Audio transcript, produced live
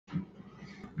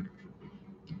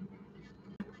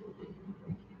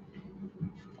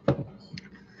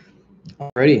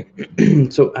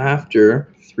Alrighty, so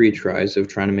after 3 tries of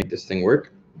trying to make this thing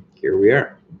work, here we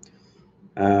are.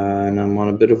 And I'm on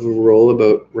a bit of a roll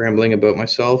about rambling about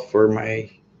myself or my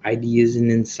ideas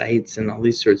and insights and all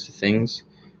these sorts of things.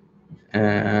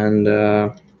 And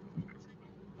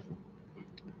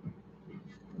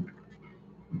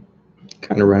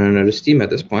kind of running out of steam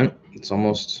at this point. It's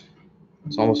almost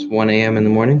 1 a.m. in the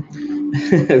morning.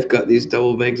 I've got these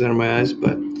double bags under my eyes,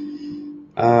 but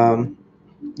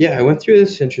yeah, I went through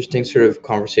this interesting sort of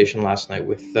conversation last night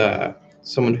with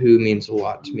someone who means a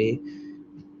lot to me.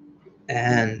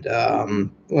 And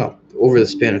well, over the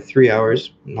span of 3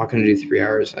 hours, I'm not going to do 3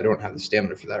 hours. I don't have the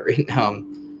stamina for that right now.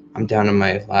 I'm down in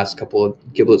my last couple of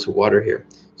giblets of water here.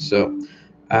 So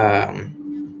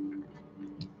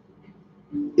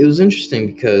it was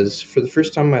interesting because for the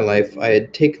first time in my life, I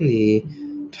had taken the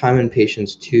time and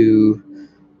patience to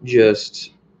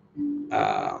just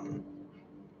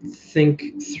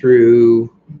think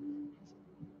through,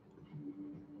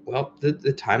 well,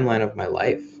 the timeline of my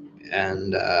life.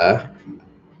 And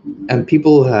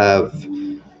people have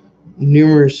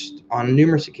on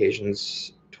numerous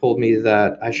occasions told me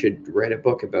that I should write a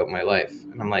book about my life.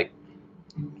 And I'm like,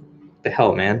 the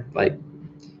hell, man? Like,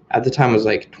 at the time I was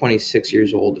like 26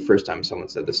 years old the first time someone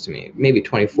said this to me, maybe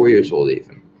 24 years old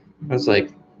even. I was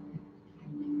like,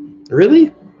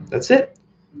 really? That's it?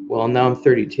 Well, now I'm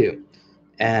 32.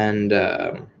 And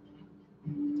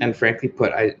frankly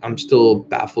put, I'm still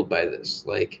baffled by this.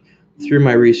 Like, through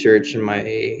my research and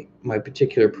my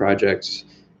particular projects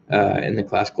in the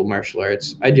classical martial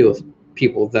arts, I deal with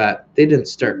people that they didn't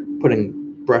start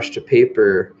putting brush to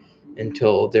paper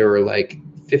until they were like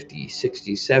 50,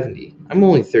 60, 70. I'm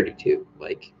only 32.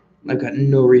 Like, I've got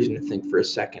no reason to think for a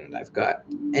second I've got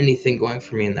anything going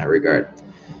for me in that regard.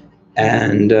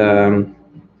 And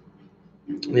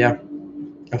yeah,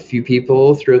 a few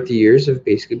people throughout the years have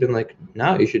basically been like,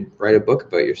 no, you should write a book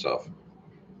about yourself.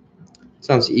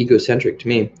 Sounds egocentric to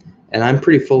me, and I'm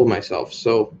pretty full of myself,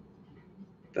 so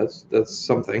that's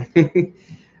something.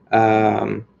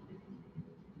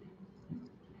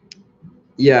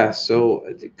 Yeah, so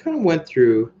I kind of went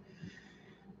through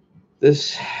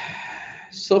this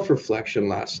self-reflection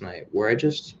last night where I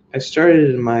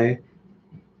started in my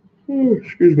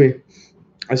excuse me,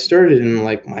 I started in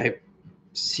like my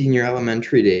senior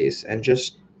elementary days and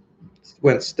just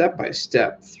went step by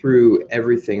step through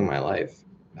everything in my life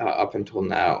up until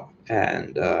now.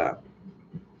 And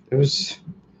it was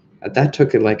that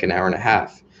took it like an hour and a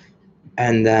half.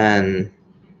 And then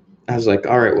I was like,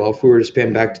 all right, well, if we were to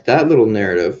span back to that little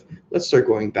narrative, let's start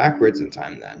going backwards in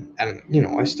time then. And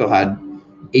I still had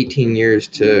 18 years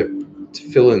to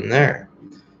fill in there.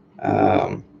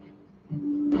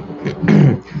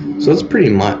 So it's pretty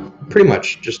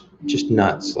much just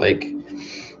nuts. Like,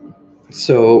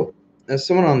 so as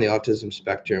someone on the autism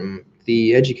spectrum,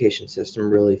 the education system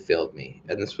really failed me.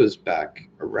 And this was back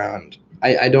around,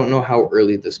 I don't know how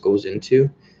early this goes into.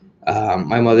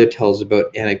 My mother tells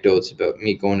about anecdotes about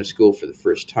me going to school for the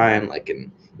first time, like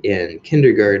in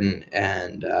kindergarten,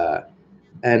 and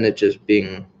it just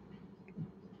being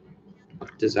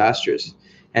disastrous.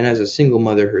 And as a single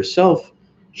mother herself,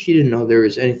 she didn't know there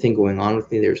was anything going on with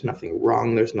me. There's nothing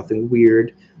wrong. There's nothing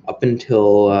weird up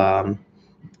until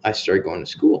I started going to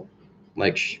school.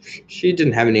 Like, she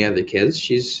didn't have any other kids.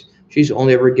 She's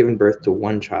only ever given birth to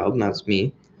one child, and that's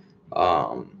me.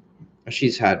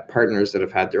 She's had partners that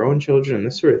have had their own children and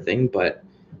this sort of thing, but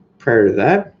prior to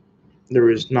that, there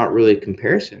was not really a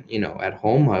comparison. At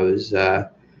home, I was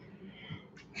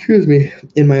excuse me,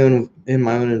 in my own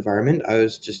environment, I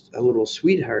was just a little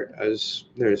sweetheart.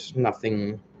 There's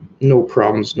nothing, no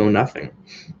problems, no nothing.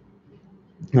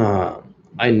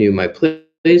 I knew my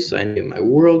place. I knew my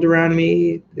world around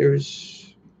me.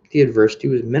 The adversity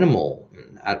was minimal.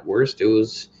 At worst, it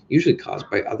was usually caused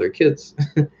by other kids.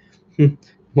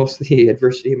 Most of the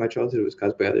adversity in my childhood was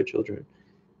caused by other children.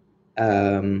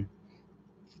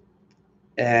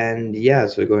 And yeah,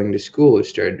 so going to school, I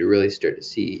started to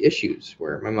see issues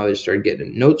where my mother started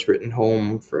getting notes written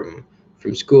home from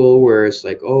school where it's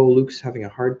like, oh, Luke's having a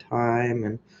hard time,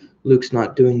 and Luke's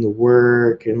not doing the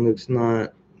work, and Luke's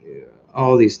not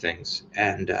all these things.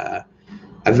 And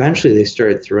eventually they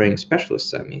started throwing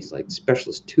specialists at me, like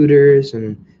specialist tutors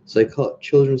and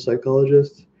children's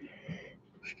psychologists.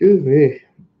 Excuse me.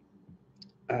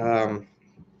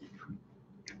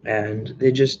 And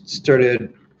they just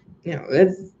started,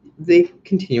 they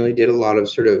continually did a lot of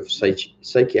sort of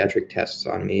psychiatric tests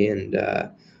on me. And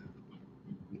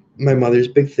my mother's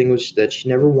big thing was that she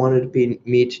never wanted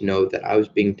me to know that I was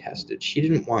being tested. She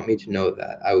didn't want me to know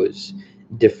that I was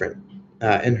different.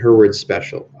 In her words,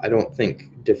 special. I don't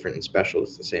think different and special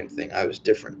is the same thing. I was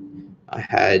different. I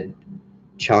had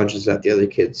challenges that the other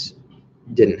kids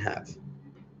didn't have.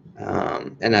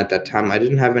 And at that time, I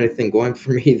didn't have anything going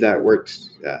for me that worked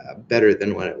better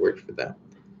than when it worked for them.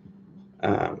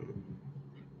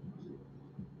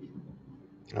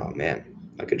 Oh man,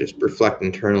 I could just reflect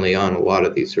internally on a lot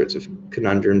of these sorts of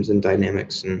conundrums and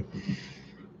dynamics,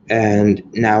 and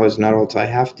now as an adult, I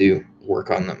have to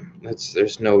work on them.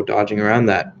 There's no dodging around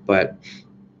that. But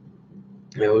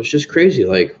it was just crazy.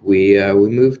 Like we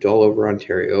moved all over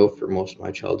Ontario for most of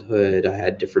my childhood. I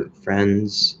had different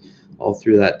friends all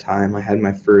through that time. I had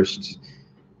my first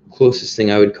closest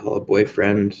thing I would call a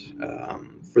boyfriend.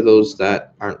 For those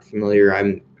that aren't familiar,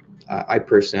 I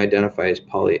personally identify as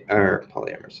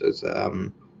polyamorous,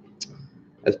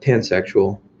 as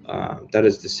pansexual. That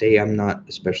is to say, I'm not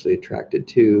especially attracted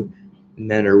to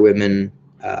men or women.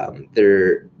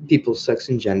 Their people's sex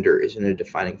and gender isn't a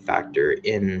defining factor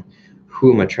in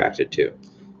who I'm attracted to.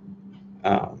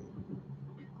 Um,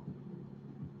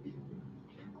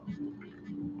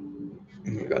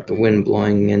 I got the wind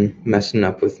blowing and messing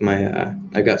up with my.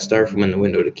 I got styrofoam in the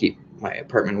window to keep my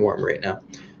apartment warm right now.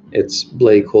 It's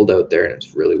bloody cold out there and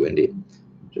it's really windy.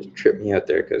 Just tripped me out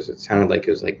there because it sounded like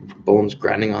it was like bones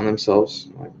grinding on themselves.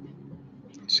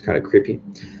 It's kind of creepy.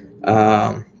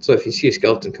 So if you see a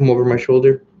skeleton come over my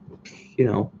shoulder,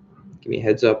 give me a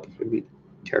heads up. It'd be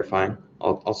terrifying.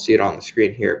 I'll see it on the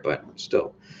screen here, but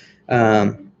still.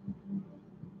 But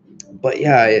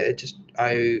yeah,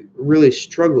 I really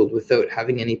struggled without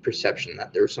having any perception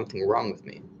that there was something wrong with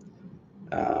me.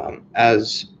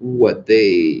 As what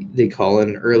they call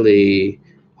in early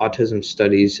autism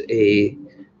studies a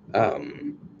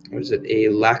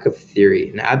lack of theory,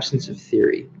 an absence of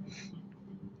theory,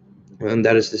 and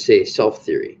that is to say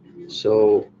self-theory.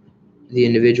 So the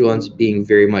individual ends up being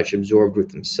very much absorbed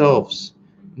with themselves,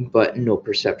 but no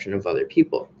perception of other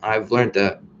people. I've learned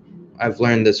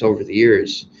this over the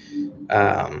years,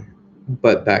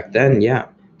 but back then, yeah,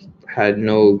 had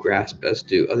no grasp as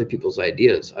to other people's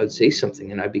ideas. I'd say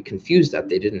something and I'd be confused that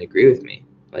they didn't agree with me.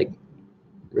 Like,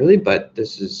 really? But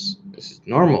this is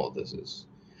normal. This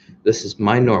is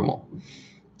my normal.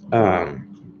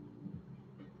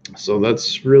 So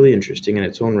that's really interesting in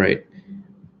its own right.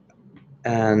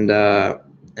 And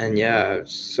yeah,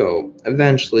 so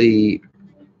eventually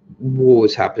what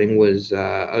was happening was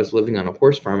I was living on a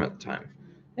horse farm at the time,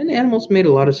 and animals made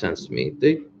a lot of sense to me.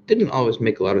 They didn't always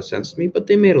make a lot of sense to me, but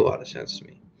they made a lot of sense to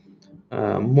me.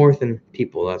 More than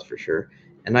people, that's for sure.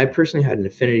 And I personally had an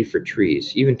affinity for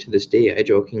trees. Even to this day, I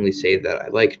jokingly say that I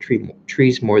like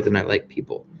trees more than I like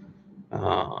people.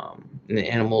 And the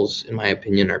animals, in my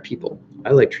opinion, are people.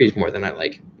 I like trees more than I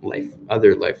like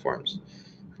other life forms,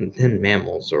 than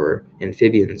mammals or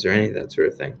amphibians or any of that sort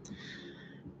of thing.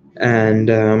 And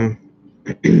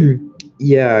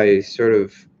yeah, I sort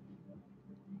of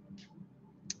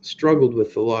struggled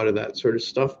with a lot of that sort of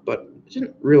stuff, but I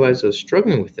didn't realize I was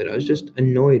struggling with it. I was just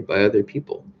annoyed by other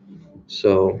people.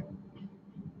 So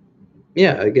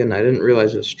yeah, again, I didn't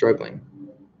realize I was struggling,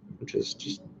 which is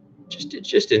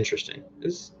just interesting.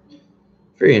 It's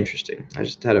very interesting. I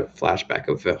just had a flashback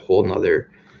of a whole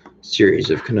nother series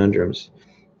of conundrums.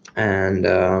 And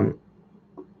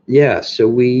yeah, so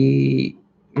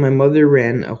my mother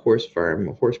ran a horse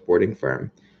boarding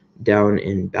farm down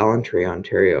in Ballantrae,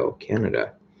 Ontario,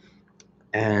 Canada.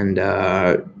 And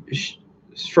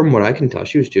from what I can tell,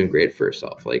 she was doing great for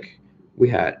herself. Like, we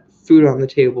had food on the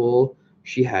table.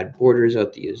 She had boarders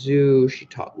out the zoo. She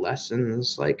taught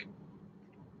lessons. Like,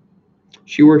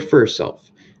 she worked for herself.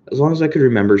 As long as I could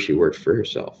remember, she worked for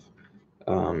herself.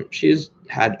 She has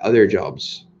had other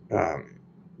jobs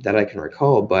that I can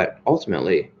recall, but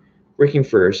ultimately, working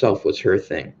for herself was her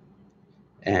thing.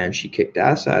 And she kicked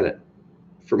ass at it.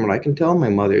 From what I can tell, my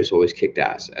mother's always kicked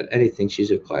ass at anything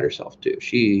she's applied herself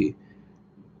to.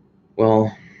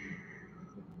 Well,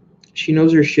 she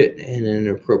knows her shit in an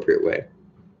appropriate way.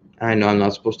 I know I'm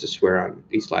not supposed to swear on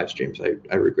these live streams.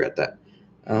 I regret that.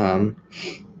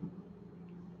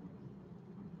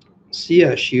 So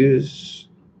yeah, she was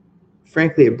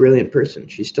frankly a brilliant person.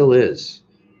 She still is.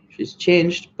 She's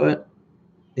changed, but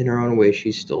in her own way,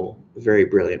 she's still a very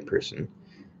brilliant person.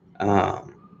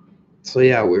 So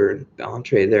yeah, we were in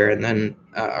Ballantrae there, and then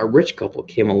a rich couple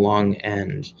came along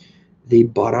and they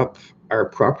bought up our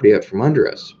property out from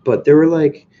under us. But they were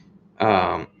like,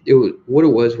 what it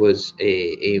was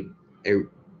a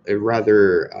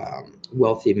rather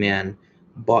wealthy man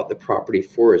bought the property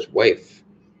for his wife,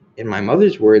 in my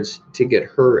mother's words, to get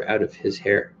her out of his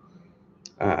hair.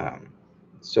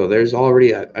 So there's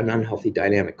already an unhealthy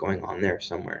dynamic going on there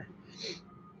somewhere.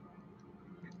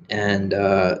 And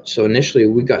so initially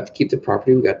we got to keep the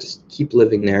property. We got to keep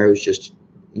living there. It was just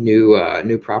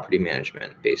new property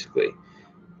management, basically.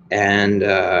 And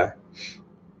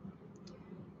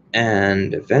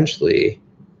and eventually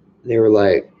they were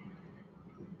like,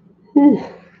 whew,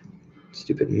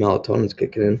 stupid melatonin's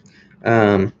kicking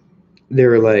in. They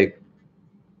were like,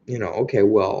 okay,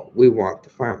 well, we want the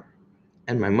farm.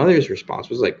 And my mother's response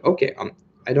was like, okay,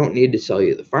 I don't need to sell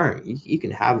you the farm. You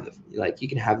can have you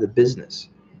can have the business.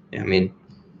 I mean,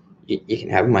 you can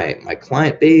have my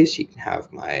client base. You can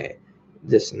have my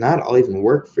this and that. I'll even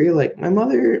work for you. Like, my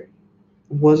mother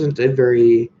wasn't a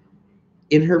very,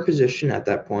 in her position at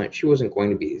that point, she wasn't going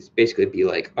to be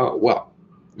like, oh, well,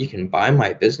 you can buy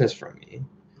my business from me.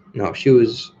 No, she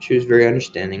was very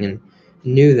understanding and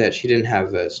knew that she didn't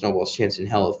have a snowball's chance in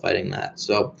hell of fighting that.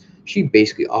 So she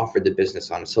basically offered the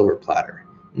business on a silver platter.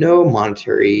 No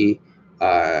monetary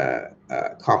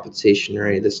compensation or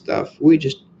any of this stuff. We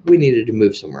needed to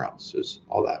move somewhere else. Is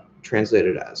all that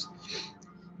translated as.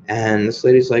 And this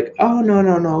lady's like, oh, no,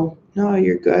 no, no, no,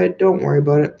 you're good. Don't worry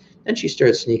about it. And she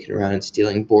starts sneaking around and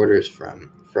stealing borders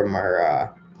from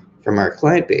our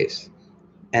client base,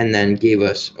 and then gave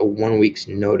us a 1 week's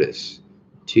notice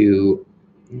to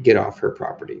get off her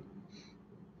property.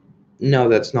 No,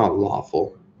 that's not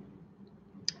lawful.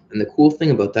 And the cool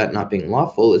thing about that not being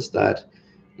lawful is that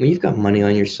when you've got money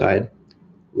on your side,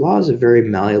 law is a very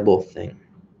malleable thing.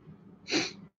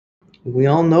 We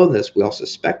all know this. We all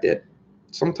suspect it.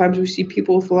 Sometimes we see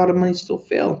people with a lot of money still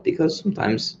fail because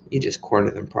sometimes you just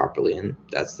corner them properly, and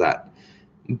that's that.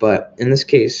 But in this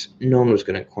case, no one was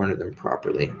going to corner them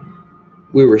properly.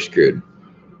 We were screwed.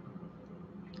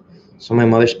 So my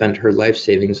mother spent her life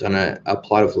savings on a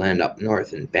plot of land up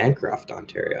north in Bancroft,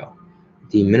 Ontario,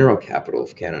 the mineral capital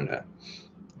of Canada,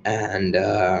 and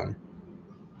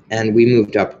and we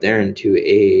moved up there into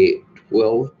a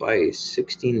 12 by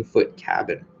 16-foot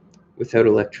cabin without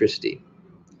electricity.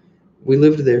 We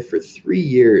lived there for 3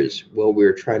 years while we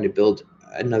were trying to build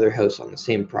another house on the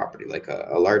same property, like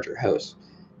a larger house.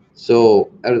 So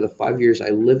out of the 5 years I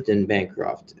lived in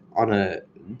Bancroft on a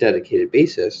dedicated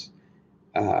basis,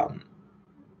 um,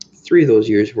 3 of those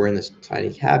years were in this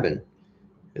tiny cabin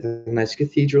with a nice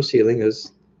cathedral ceiling.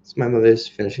 It's my mother's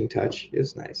finishing touch. It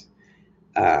was nice.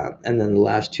 And then the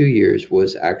last 2 years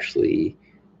was actually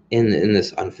in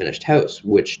this unfinished house,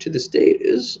 which to this date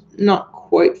is not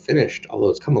quite finished, although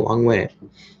it's come a long way.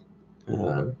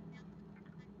 Uh,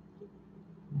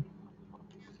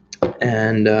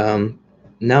 and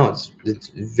Now it's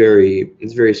very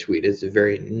sweet. It's a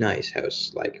very nice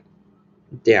house, like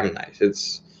damn nice.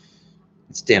 It's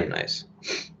damn nice.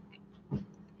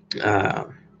 Uh,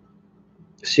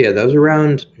 so yeah, that was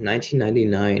around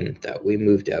 1999 that we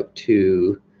moved out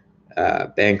to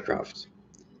Bancroft,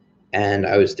 and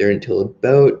I was there until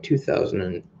about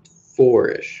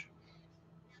 2004ish.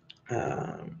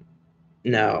 Um,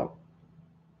 Now,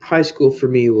 high school for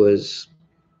me was,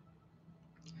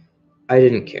 I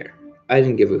didn't care. I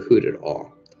didn't give a hoot at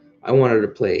all. I wanted to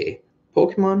play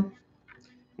Pokemon,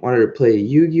 wanted to play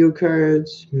Yu-Gi-Oh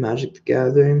cards, Magic the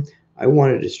Gathering. I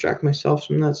wanted to distract myself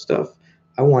from that stuff.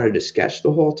 I wanted to sketch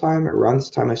the whole time. Around this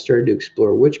time, I started to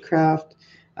explore witchcraft,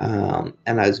 and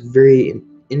I was very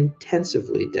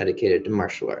intensively dedicated to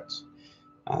martial arts.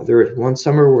 There was one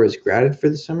summer where I was grounded for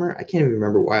the summer. I can't even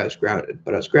remember why I was grounded,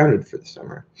 but I was grounded for the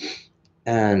summer.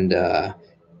 And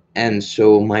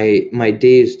so my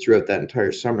days throughout that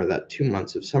entire summer, that 2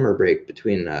 months of summer break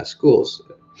between schools,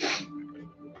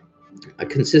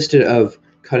 consisted of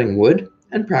cutting wood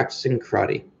and practicing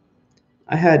karate.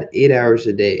 I had 8 hours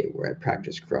a day where I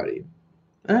practiced karate.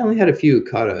 I only had a few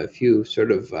kata, a few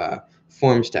sort of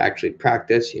forms to actually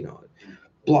practice,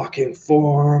 blocking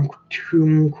form,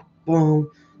 boom,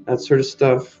 that sort of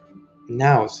stuff.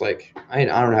 Now it's like I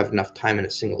don't have enough time in a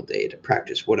single day to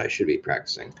practice what I should be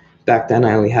practicing. Back then,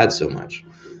 I only had so much.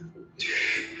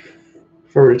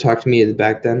 If I were to talk to me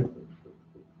back then,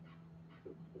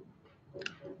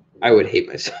 I would hate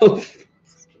myself,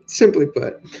 simply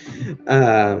put.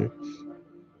 Um,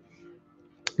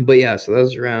 but yeah, so that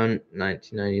was around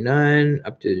 1999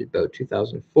 up to about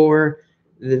 2004.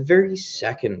 The very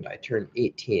second I turned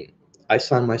 18, I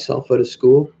signed myself out of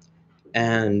school,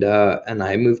 and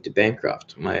I moved to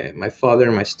Bancroft. My father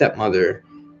and my stepmother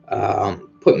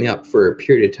put me up for a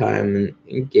period of time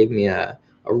and gave me a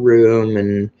room,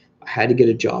 and I had to get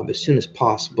a job as soon as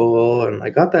possible, and I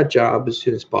got that job as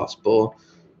soon as possible.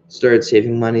 Started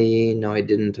saving money. No, I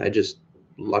didn't. I just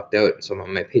lucked out. Some of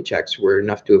my paychecks were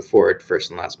enough to afford first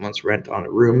and last month's rent on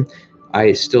a room.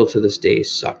 I still to this day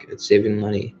suck at saving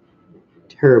money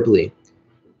terribly.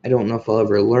 I don't know if I'll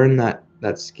ever learn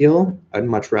that skill. I'd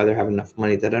much rather have enough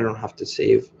money that I don't have to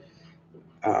save.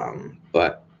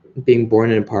 But being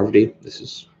born in poverty, this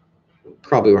is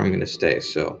probably where I'm going to stay.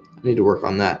 So I need to work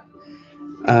on that.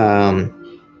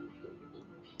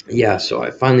 Yeah, so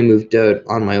I finally moved out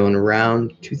on my own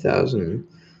around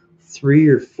 2003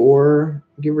 or 4,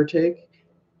 give or take.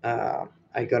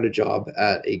 I got a job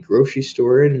at a grocery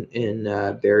store in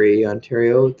Barrie,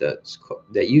 Ontario.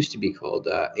 That used to be called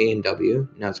A&W.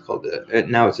 Now it's called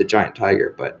now it's a Giant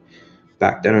Tiger. But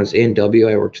back then it was A&W.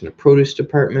 I worked in the produce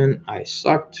department. I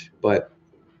sucked, but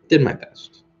did my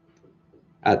best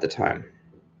at the time.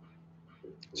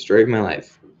 Story of my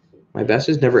life. My best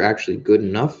is never actually good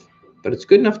enough, but it's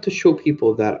good enough to show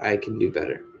people that I can do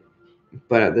better.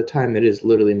 But at the time, it is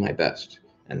literally my best,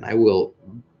 and I will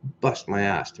bust my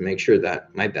ass to make sure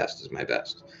that my best is my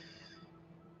best.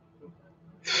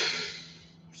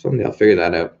 Someday I'll figure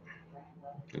that out,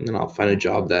 and then I'll find a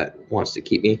job that wants to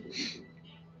keep me.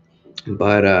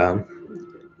 But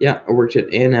yeah, I worked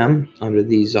at A&M under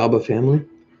the Zaba family.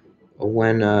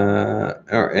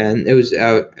 And it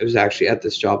was actually at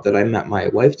this job that I met my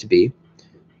wife to be,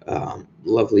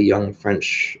 lovely young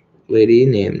French lady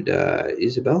named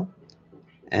Isabel,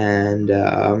 and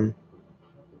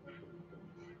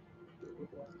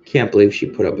can't believe she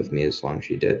put up with me as long as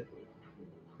she did.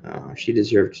 She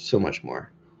deserved so much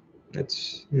more.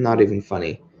 It's not even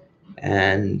funny,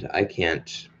 and I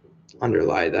can't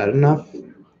underlie that enough.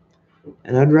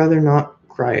 And I'd rather not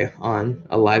cry on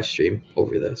a live stream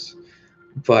over this,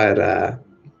 but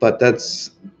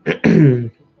that's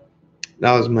that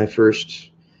was my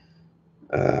first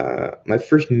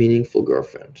meaningful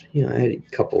girlfriend. You know, I had a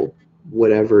couple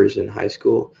whatevers in high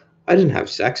school. I didn't have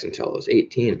sex until I was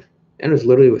 18, and it was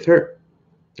literally with her.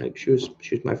 Like she was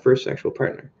my first sexual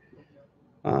partner.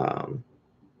 Um,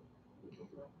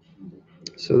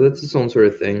 so that's its own sort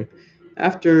of thing.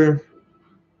 After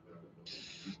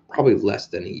probably less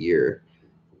than a year,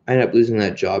 I ended up losing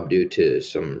that job due to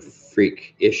some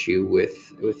freak issue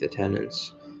with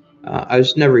attendance. I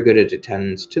was never good at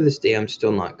attendance. To this day, I'm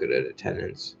still not good at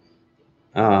attendance.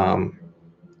 Um,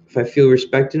 if I feel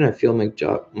respected and I feel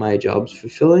my job's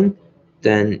fulfilling,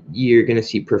 then you're gonna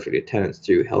see perfect attendance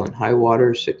through hell and high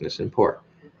water, sickness and poor.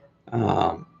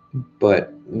 Um,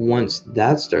 but once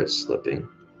that starts slipping,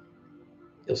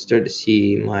 you'll start to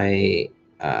see my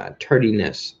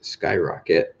tardiness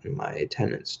skyrocket and my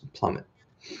attendance plummet.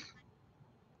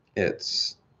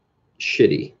 It's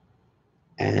shitty,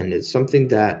 and it's something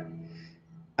that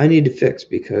I need to fix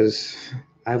because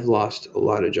I've lost a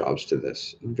lot of jobs to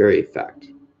this very fact.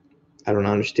 I don't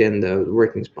understand the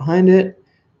workings behind it.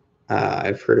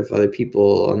 I've heard of other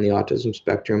people on the autism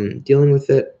spectrum dealing with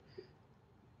it.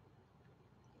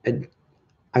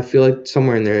 I feel like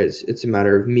somewhere in there it's a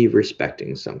matter of me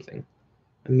respecting something,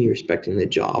 me respecting the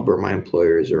job or my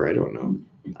employers, or I don't know.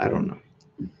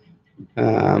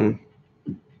 Um,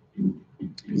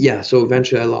 yeah, so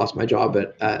eventually I lost my job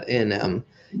at A&M,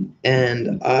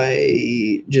 and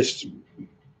I just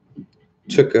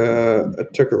took a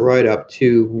ride up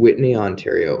to Whitney,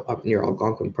 Ontario, up near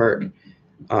Algonquin Park,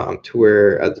 to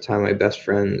where at the time my best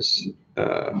friend's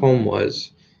home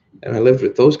was, and I lived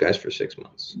with those guys for 6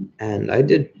 months, and I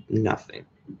did nothing.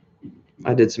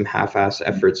 I did some half-ass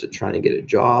efforts at trying to get a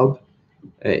job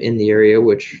in the area,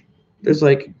 which there's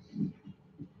like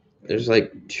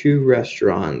 2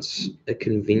 restaurants, a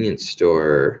convenience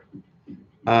store,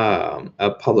 a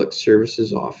public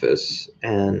services office,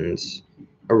 and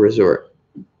a resort.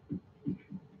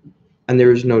 And there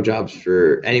was no jobs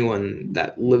for anyone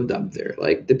that lived up there.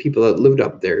 Like the people that lived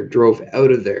up there drove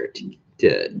out of there to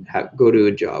go to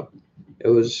a job. It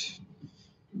was,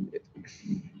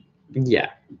 yeah,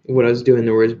 what I was doing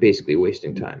there was basically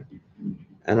wasting time.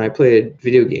 And I played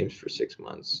video games for 6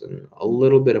 months and a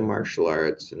little bit of martial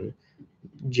arts and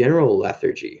general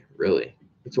lethargy, really.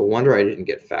 It's a wonder I didn't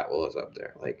get fat while I was up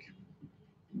there. Like,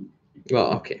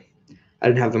 well, okay. I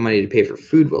didn't have the money to pay for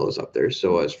food while I was up there,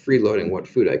 so I was freeloading what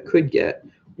food I could get,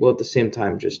 while at the same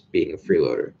time just being a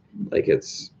freeloader. Like,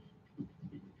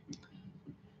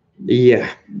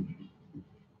 yeah,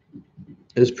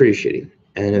 it was pretty shitty,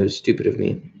 and it was stupid of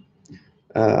me.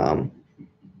 Um,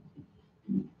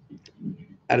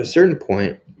 at a certain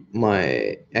point,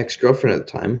 my ex-girlfriend at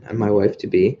the time, and my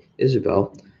wife-to-be,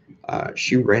 Isabel,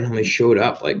 she randomly showed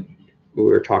up. Like, we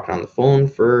were talking on the phone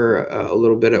for a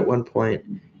little bit at one point,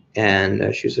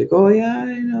 and she was like, "Oh yeah,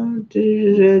 I know,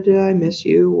 I miss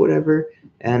you, whatever."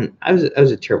 And I was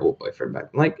a terrible boyfriend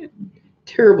back then, like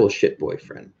terrible shit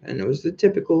boyfriend, and it was the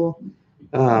typical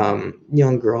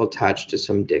young girl attached to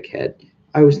some dickhead.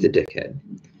 I was the dickhead,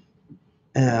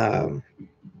 um,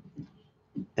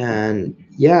 and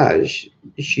yeah,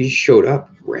 she showed up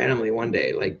randomly one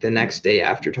day, like the next day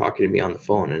after talking to me on the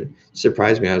phone, and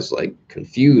surprised me. I was like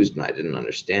confused and I didn't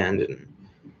understand, and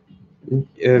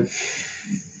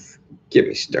Get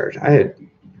me started. I had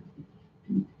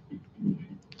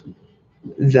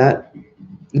that.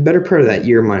 The better part of that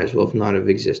year might as well have not have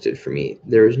existed for me.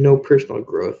 There was no personal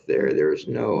growth there. There was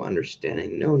no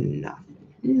understanding. No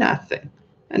nothing,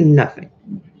 and nothing.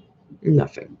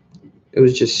 It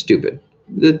was just stupid.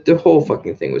 The whole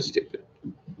fucking thing was stupid.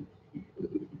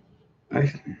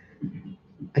 I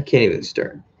I can't even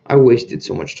start. I wasted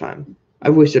so much time.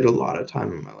 I've wasted a lot of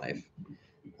time in my life.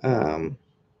 Um,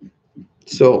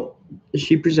 so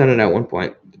she presented at one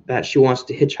point that she wants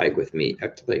to hitchhike with me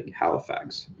up to like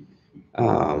Halifax.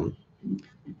 Um,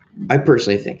 I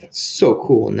personally think that's so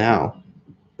cool now.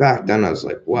 Back then, I was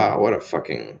like, wow, what a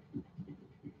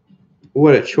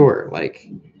chore. Like,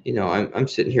 I'm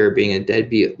sitting here being a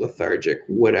deadbeat, lethargic,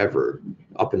 whatever,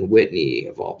 up in Whitney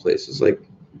of all places. Like,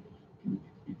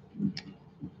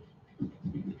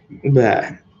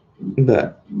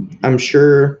 but I'm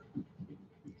sure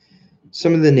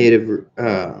some of the native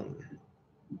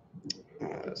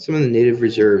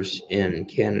reserves in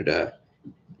Canada,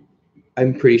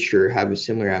 I'm pretty sure have a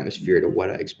similar atmosphere to what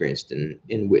I experienced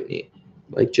in Whitney.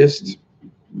 Like, just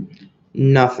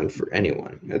nothing for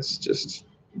anyone. It's just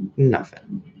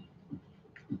nothing.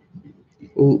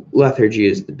 Lethargy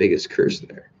is the biggest curse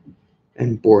there,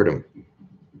 and boredom.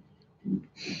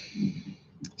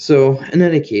 So, in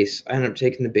any case, I ended up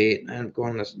taking the bait. I ended up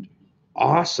going on this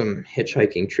awesome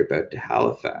hitchhiking trip out to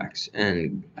Halifax,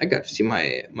 and I got to see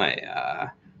my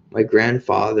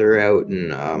grandfather out in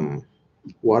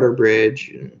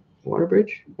Waterbridge,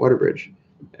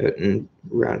 out in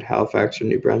around Halifax or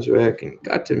New Brunswick, and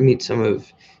got to meet some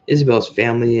of Isabel's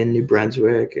family in New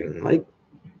Brunswick, and like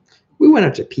we went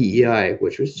out to PEI,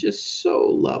 which was just so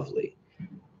lovely.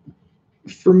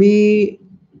 For me,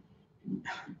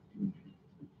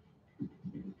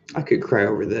 I could cry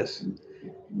over this.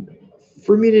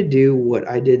 For me to do what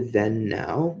I did then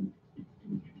now,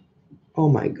 oh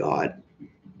my god,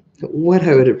 what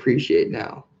I would appreciate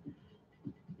now.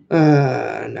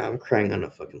 Now I'm crying on a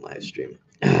fucking live stream.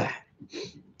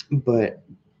 But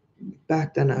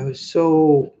back then I was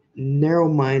so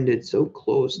narrow-minded, so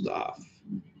closed off.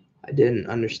 I didn't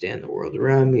understand the world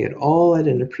around me at all. I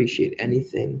didn't appreciate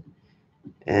anything,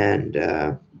 and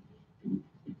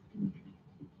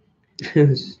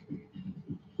it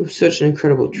was such an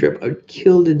incredible trip. I would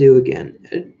kill to do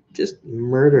again. Just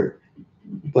murder.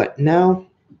 But now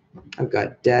I've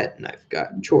got debt, and I've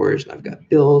got chores, and I've got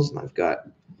bills, and I've got,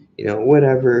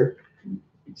 whatever.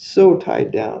 So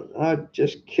tied down. I'd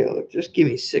just kill it. Just give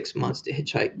me 6 months to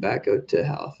hitchhike back out to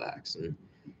Halifax and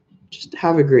just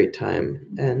have a great time.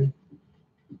 And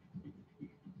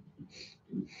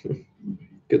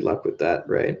good luck with that,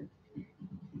 right?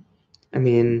 I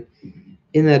mean,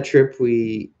 in that trip,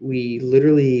 we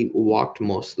literally walked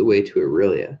most of the way to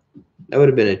Aurelia. That would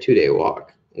have been a 2-day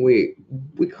walk. We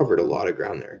covered a lot of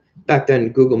ground there. Back then,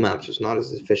 Google Maps was not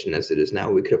as efficient as it is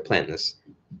now. We could have planned this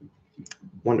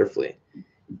wonderfully,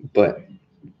 but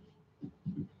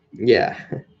yeah,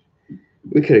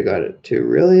 we could have got it to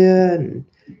Aurelia, and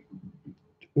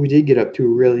we did get up to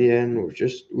Aurelia, and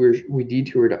we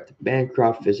detoured up to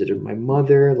Bancroft, visited my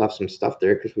mother, left some stuff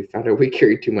there because we found out we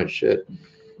carried too much shit,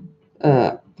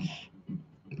 uh,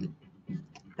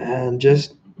 and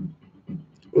just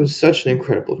it was such an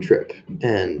incredible trip,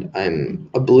 and I'm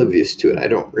oblivious to it. I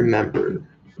don't remember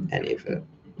any of it.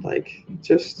 Like,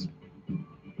 just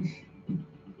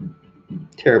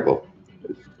terrible,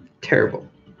 terrible.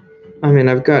 I mean,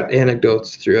 I've got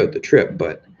anecdotes throughout the trip,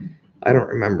 but I don't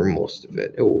remember most of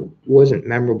it. It wasn't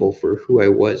memorable for who I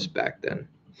was back then,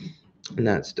 and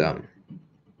that's dumb.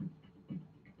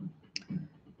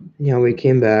 We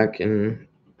came back, and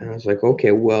I was like,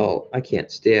 okay, well, I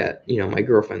can't stay at, my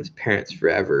girlfriend's parents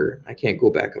forever. I can't go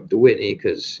back up to Whitney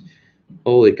because,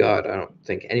 holy God, I don't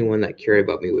think anyone that cared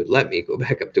about me would let me go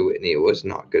back up to Whitney. It was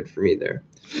not good for me there.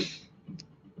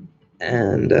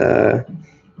 And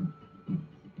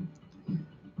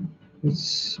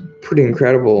it's pretty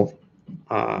incredible.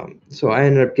 So I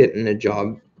ended up getting a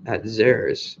job at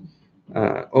Zares.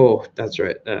 Oh, that's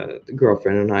right. The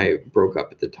girlfriend and I broke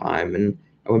up at the time, and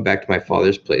I went back to my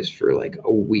father's place for like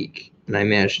a week, and I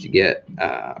managed to get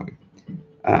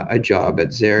a job at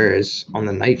Zares on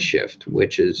the night shift,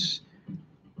 which is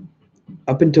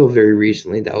up until very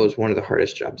recently, that was one of the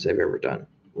hardest jobs I've ever done.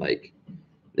 Like,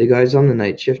 the guys on the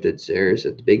night shift at Zares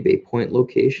at the Big Bay Point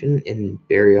location in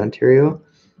Barrie, Ontario,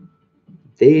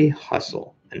 they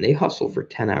hustle, and they hustle for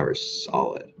 10 hours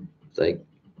solid. Like,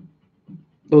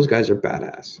 those guys are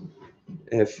badass.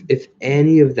 If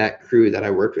any of that crew that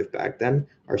I worked with back then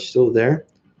are still there,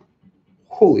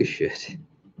 holy shit,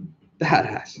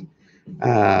 badass.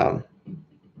 Um,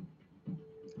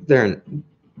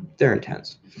 they're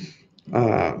intense.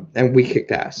 And we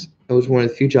kicked ass. It was one of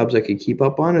the few jobs I could keep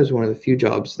up on. It was one of the few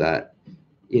jobs that,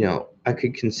 I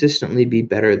could consistently be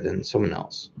better than someone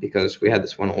else, because we had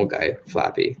this one old guy,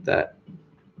 Flappy, that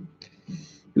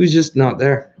he was just not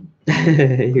there.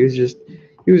 he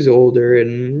was older,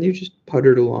 and he just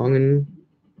puttered along, and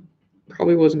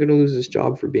probably wasn't going to lose his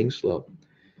job for being slow.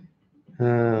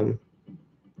 So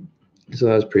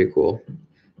that was pretty cool.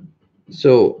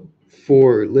 So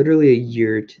for literally a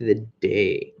year to the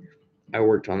day, I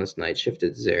worked on this night shift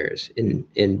at Zares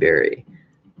in Barrie,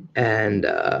 and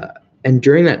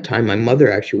during that time, my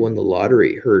mother actually won the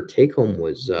lottery. Her take home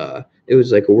was it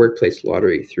was like a workplace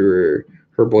lottery through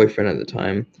her boyfriend at the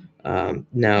time,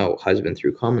 now husband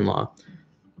through common law.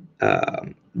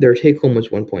 Their take home was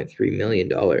 $1.3 million,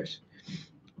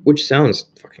 which sounds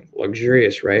fucking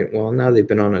luxurious, right? Well, now they've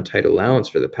been on a tight allowance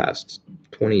for the past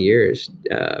 20 years,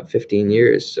 15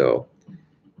 years. So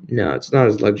no, it's not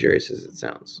as luxurious as it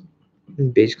sounds.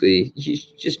 Basically, you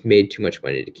just made too much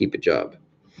money to keep a job.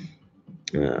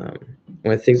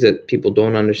 One of the things that people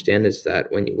don't understand is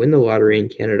that when you win the lottery in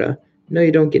Canada, no,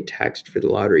 you don't get taxed for the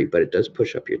lottery, but it does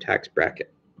push up your tax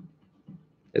bracket.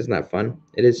 Isn't that fun?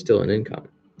 It is still an income.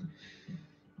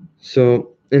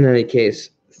 So in any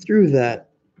case, through that,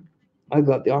 I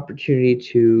got the opportunity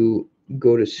to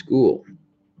go to school.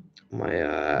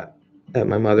 My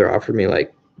mother offered me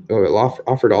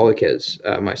offered all the kids,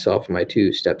 myself and my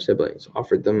two step siblings,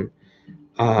 offered them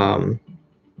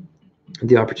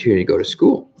the opportunity to go to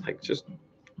school, like just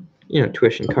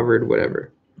tuition covered,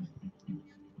 whatever.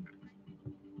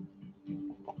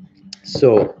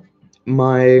 So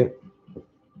I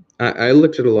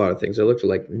looked at a lot of things. I looked at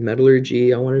like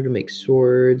metallurgy. I wanted to make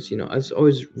swords. I was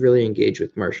always really engaged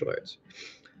with martial arts.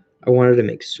 I wanted to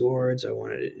make swords. I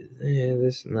wanted to do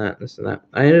this and that, this and that.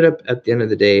 I ended up at the end of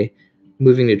the day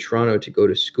moving to Toronto to go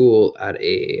to school at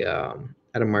a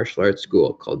martial arts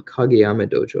school called Kageyama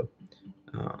Dojo.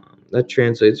 That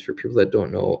translates, for people that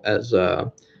don't know, as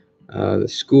the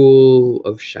School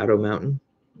of Shadow Mountain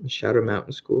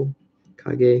School,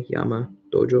 Kageyama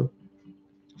Dojo.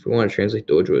 If we want to translate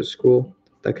dojo as school,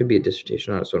 that could be a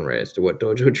dissertation on its own right as to what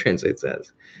dojo translates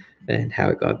as and how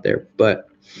it got there. But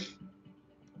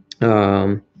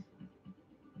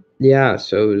yeah,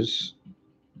 so it was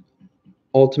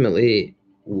ultimately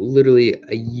literally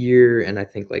a year, and I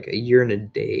think like a year and a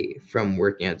day from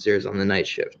working at Zares on the night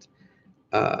shift.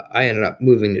 I ended up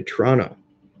moving to Toronto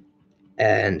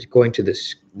and going to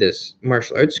this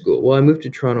martial arts school. Well, I moved to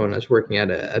Toronto and I was working at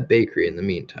a bakery in the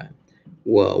meantime.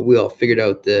 Well, we all figured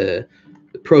out the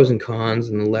pros and cons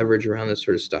and the leverage around this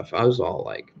sort of stuff. I was all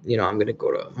like, I'm going to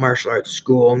go to martial arts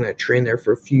school. I'm going to train there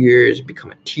for a few years,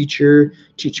 become a teacher,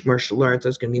 teach martial arts.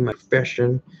 That's going to be my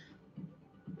profession.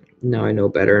 Now I know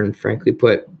better. And frankly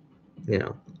put,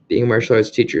 being a martial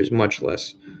arts teacher is much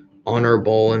less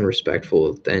honorable and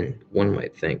respectful than one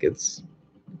might think. It's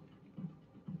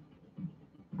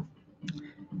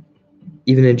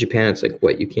even in Japan, it's like,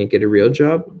 what, you can't get a real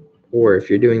job? Or if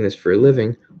you're doing this for a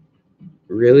living,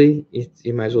 really,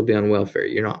 you might as well be on welfare.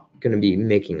 You're not going to be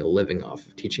making a living off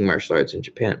of teaching martial arts in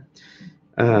Japan.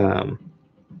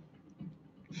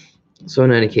 So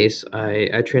in any case,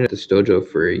 I trained at this dojo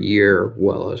for a year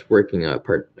while I was working a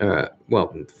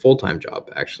full-time job,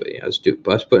 actually. I was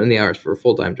putting in the hours for a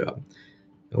full-time job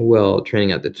while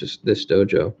training at this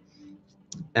dojo.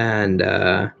 And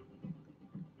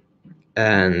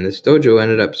this dojo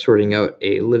ended up sorting out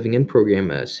a living-in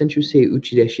program, a Senshusei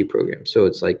Uchideshi program. So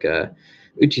it's like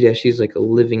Uchideshi is like a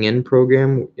living-in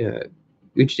program.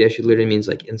 Uchideshi literally means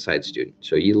like inside student.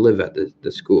 So you live at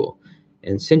the school.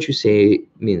 And Senshusei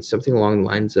means something along the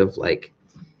lines of like,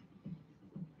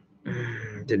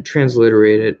 to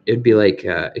transliterate it, it'd be like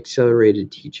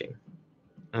accelerated teaching.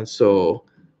 And so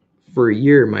for a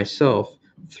year, myself,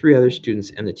 3 other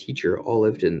students, and the teacher all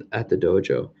lived at the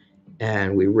dojo.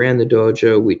 And we ran the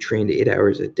dojo. We trained 8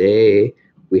 hours a day.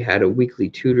 We had a weekly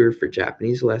tutor for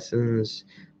Japanese lessons,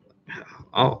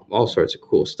 all sorts of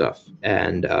cool stuff.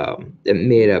 And it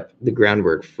made up the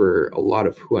groundwork for a lot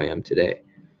of who I am today.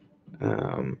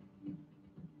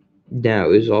 Now,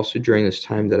 it was also during this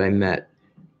time that I met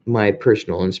my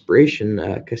personal inspiration,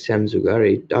 Kasem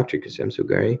Zugari, Dr. Kasem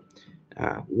Zugari,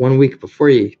 1 week before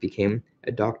he became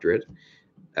a doctorate,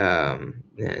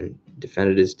 and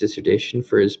defended his dissertation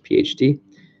for his PhD.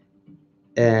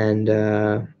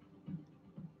 And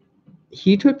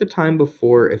he took the time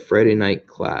before a Friday night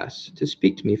class to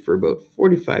speak to me for about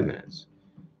 45 minutes.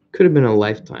 Could have been a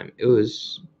lifetime.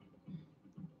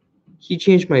 He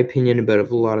changed my opinion about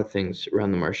a lot of things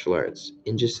around the martial arts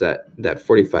in just that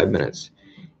 45 minutes.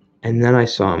 And then I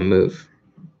saw him move.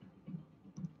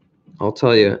 I'll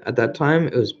tell you, at that time,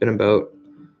 it was been about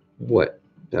what,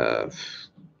 uh,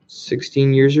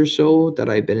 16 years or so that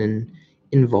I've been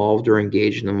involved or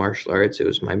engaged in the martial arts. It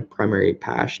was my primary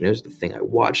passion. It was the thing I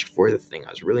watched for, the thing I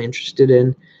was really interested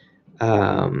in.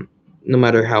 Um, no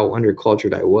matter how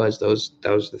undercultured I was, that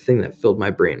was the thing that filled my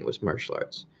brain was martial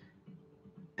arts.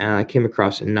 And I came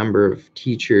across a number of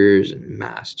teachers and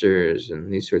masters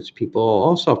and these sorts of people,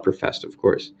 all self-professed, of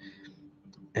course.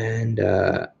 And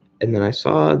then I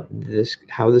saw this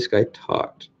how this guy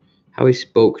talked, how he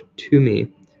spoke to me,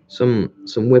 some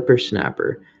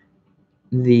whippersnapper,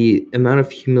 the amount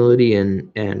of humility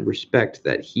and respect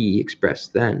that he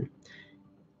expressed then.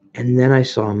 And then I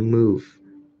saw him move.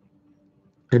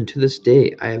 And to this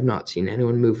day, I have not seen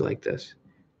anyone move like this.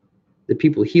 The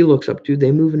people he looks up to,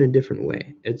 they move in a different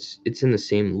way. It's in the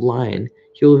same line.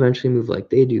 He'll eventually move like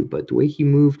they do, but the way he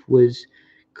moved was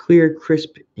clear,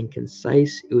 crisp, and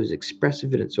concise. It was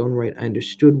expressive in its own right. I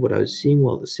understood what I was seeing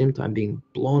while at the same time being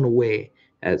blown away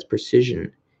at its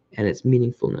precision and its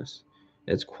meaningfulness,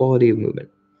 and its quality of movement.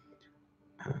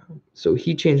 So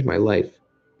he changed my life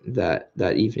that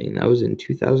evening. That was in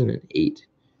 2008.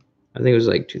 I think it was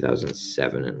like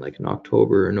 2007, and like in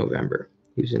October or November.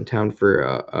 He was in town for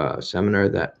a seminar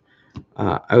that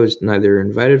I was neither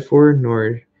invited for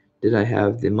nor did I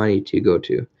have the money to go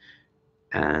to.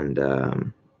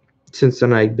 And since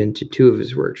then, I'd been to two of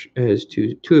his works, his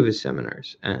two of his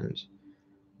seminars, and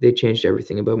they changed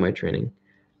everything about my training.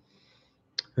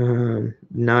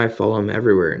 Now I follow him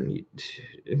everywhere,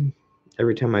 and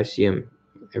every time I see him,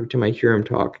 every time I hear him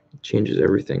talk, it changes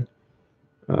everything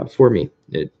for me.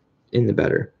 It in the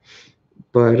better.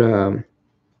 But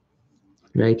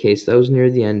in any case, that was near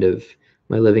the end of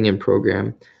my living in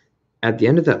program. At the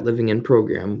end of that living in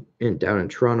program down in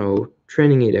Toronto,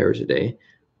 training 8 hours a day,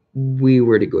 we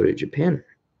were to go to Japan,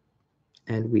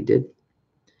 and we did.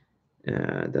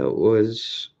 That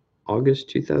was August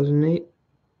 2008.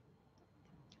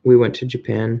 We went to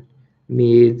Japan.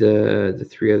 Me, the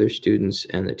three other students,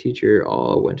 and the teacher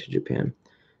all went to Japan,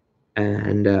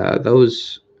 and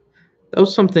that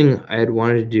was something I had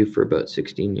wanted to do for about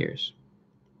 16 years.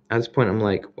 At this point, I'm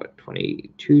like, what,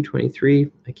 22,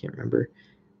 23? I can't remember.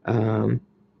 Um,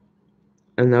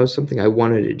 and that was something I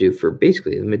wanted to do for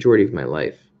basically the majority of my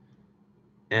life,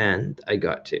 and I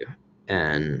got to.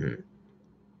 And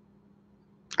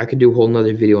I could do a whole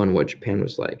nother video on what Japan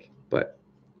was like, but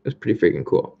it was pretty freaking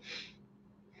cool.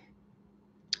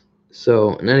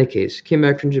 So in any case, came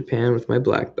back from Japan with my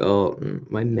black belt and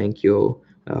my Menkyo,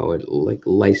 with like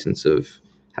license of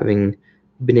having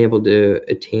been able to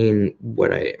attain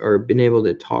what I, or been able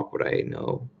to talk what I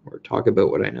know or talk about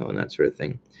what I know and that sort of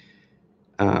thing.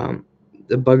 Um,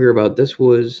 the bugger about this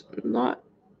was not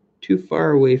too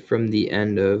far away from the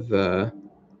end of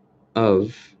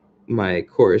my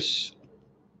course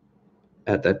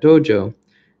at that dojo.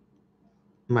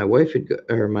 My wife had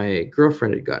or my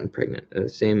girlfriend had gotten pregnant, the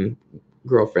same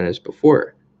girlfriend as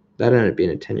before. That ended up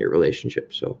being a 10-year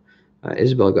relationship. So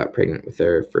Isabel got pregnant with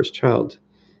their first child,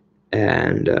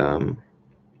 and I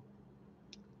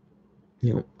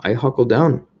huckled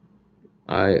down.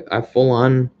 I full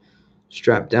on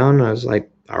strapped down. And I was like,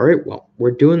 all right, well,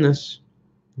 we're doing this.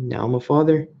 Now I'm a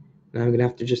father. Now I'm gonna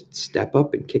have to just step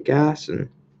up and kick ass, and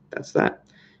that's that.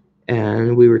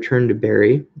 And we returned to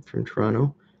Barrie from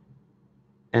Toronto,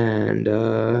 and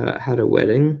had a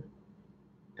wedding,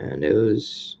 and it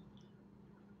was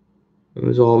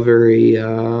all very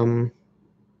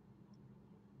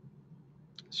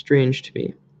strange to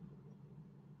me.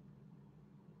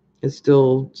 It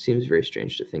still seems very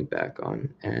strange to think back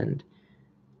on, and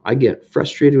I get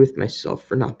frustrated with myself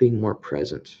for not being more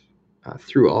present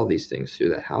through all these things, through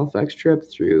that Halifax trip,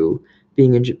 through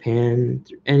being in Japan,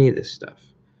 through any of this stuff.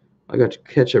 I got to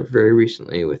catch up very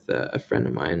recently with a friend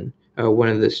of mine, one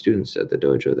of the students at the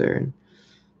dojo there,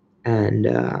 and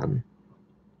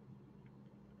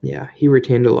yeah, he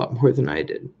retained a lot more than I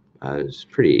did. I was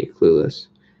pretty clueless.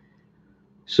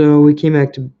 So we came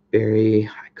back to Barrie.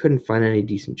 I couldn't find any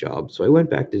decent jobs, so I went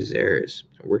back to Zares.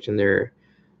 I worked in their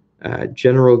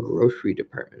general grocery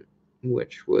department,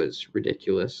 which was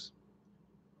ridiculous.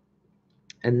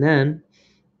 And then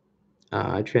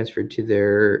I transferred to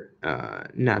their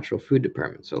natural food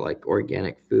department, so like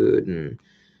organic food and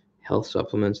health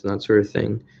supplements and that sort of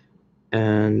thing.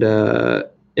 And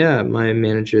yeah, my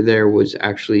manager there was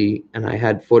actually, and I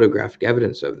had photographic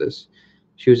evidence of this,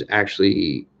 she was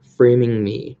actually framing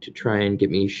me to try and get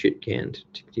me shit canned,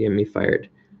 to get me fired.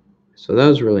 So that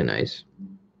was really nice.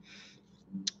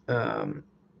 Um,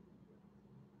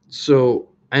 so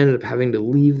I ended up having to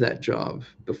leave that job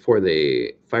before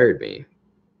they fired me.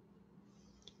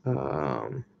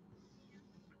 Um,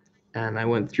 and I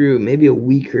went through maybe a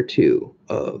week or two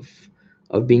of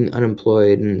being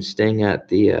unemployed and staying at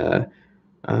the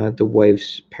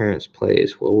wife's parents'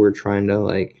 place while we're trying to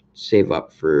like save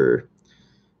up for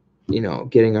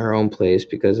getting our own place,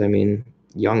 because I mean,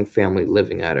 young family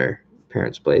living at our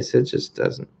parents' place, it just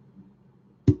doesn't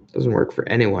work for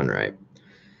anyone, right?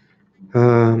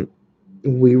 Um,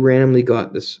 we randomly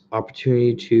got this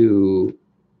opportunity to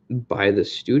buy the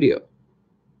studio,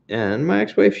 and my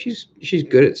ex-wife, she's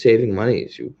good at saving money.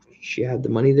 She had the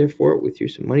money there for it. We threw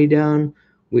some money down.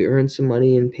 We earned some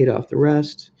money and paid off the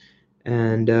rest.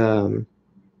 And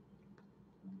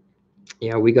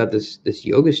yeah, we got this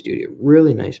yoga studio,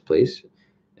 really nice place.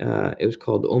 It was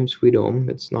called Om Sweet Om.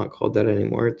 It's not called that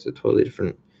anymore. It's a totally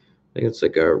different. I think it's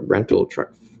like a rental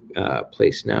truck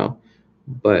place now.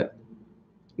 But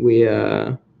we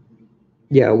yeah,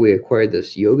 we acquired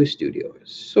this yoga studio.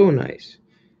 It's so nice,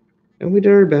 and we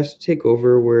did our best to take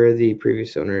over where the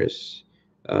previous owners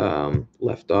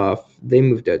left off. They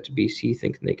moved out to BC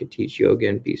thinking they could teach yoga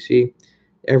in BC.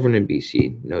 Everyone in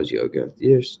BC knows yoga.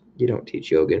 You don't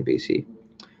teach yoga in BC.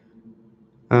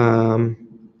 Um,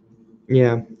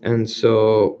 yeah, and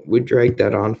so we dragged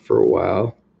that on for a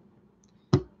while.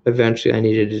 Eventually, I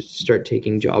needed to start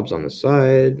taking jobs on the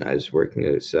side. I was working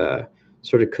as a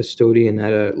sort of custodian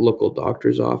at a local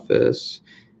doctor's office.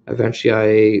 Eventually,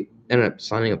 I ended up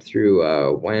signing up through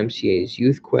YMCA's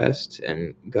Youth Quest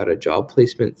and got a job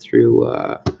placement through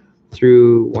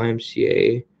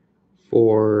YMCA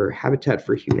for Habitat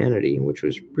for Humanity, which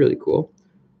was really cool.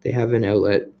 They have an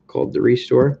outlet called the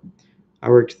Restore. I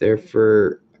worked there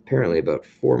for apparently about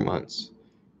 4 months,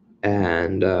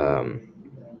 and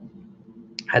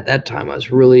at that time, I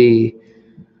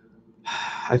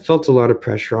felt a lot of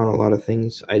pressure on a lot of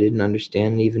things I didn't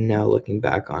understand. And even now, looking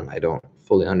back on, I don't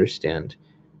fully understand.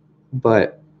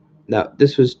 But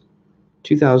this was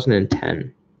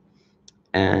 2010,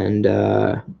 and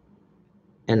I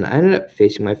ended up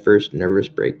facing my first nervous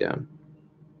breakdown,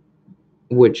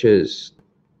 which is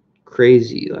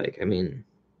crazy. Like, I mean,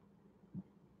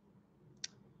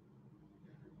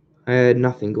 I had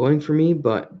nothing going for me,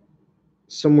 but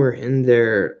somewhere in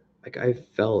there, like, I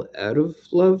fell out of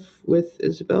love with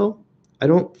Isabel. I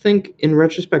don't think, in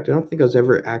retrospect, I don't think I was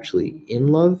ever actually in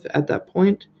love at that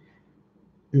point.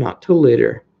 Not till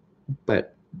later,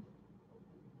 but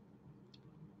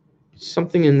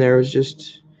something in there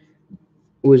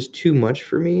was too much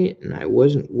for me, and I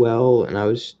wasn't well, and I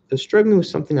was struggling with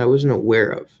something I wasn't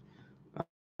aware of.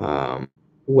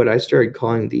 What I started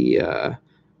calling the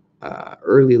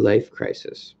early life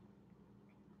crisis,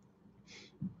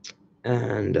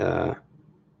 and that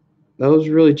was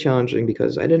really challenging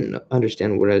because I didn't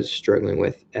understand what I was struggling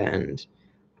with, and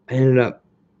I ended up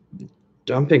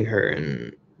dumping her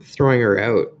and throwing her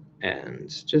out, and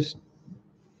just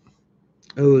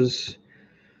it was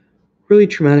really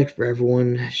traumatic for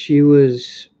everyone. She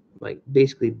was like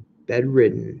basically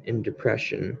bedridden in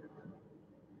depression.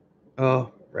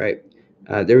 Oh, right.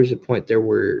 There was a point there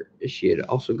where she had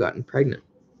also gotten pregnant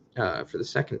for the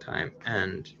second time,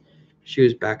 and she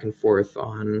was back and forth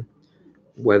on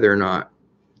whether or not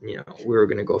we were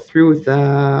going to go through with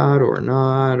that or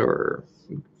not, or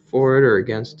for it or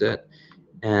against it.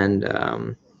 And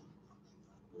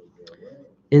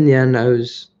in the end,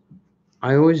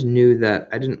 I always knew that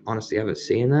I didn't honestly have a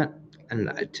say in that,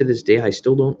 and to this day, I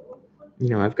still don't.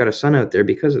 I've got a son out there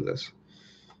because of this,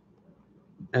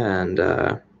 and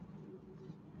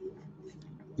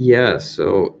yeah,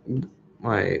 so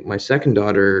my second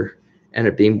daughter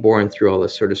ended up being born through all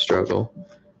this sort of struggle,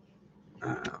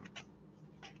 uh,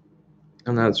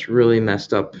 and that's really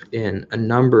messed up in a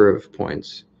number of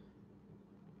points.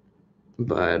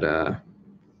 But a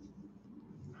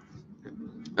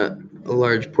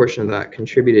large portion of that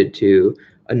contributed to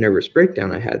a nervous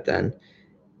breakdown I had then,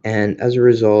 and as a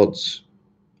result,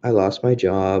 I lost my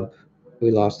job. We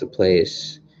lost the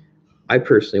place. I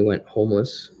personally went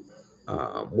homeless,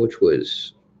 which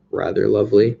was rather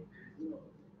lovely.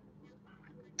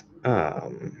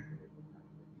 Um,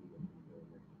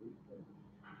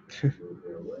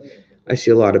 I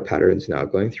see a lot of patterns now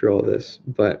going through all this,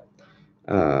 but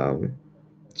um,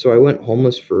 so I went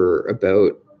homeless for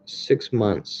about 6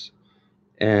 months,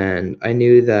 and I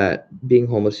knew that being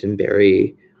homeless in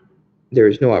Barrie, there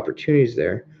was no opportunities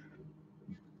there,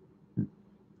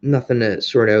 nothing to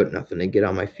sort out, nothing to get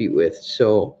on my feet with.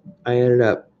 So I ended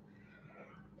up,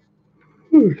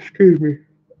 oh, excuse me,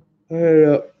 I ended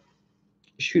up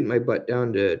shooting my butt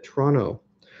down to Toronto.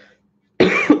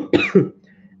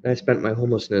 And I spent my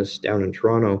homelessness down in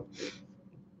Toronto,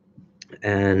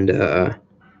 and that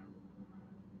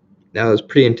was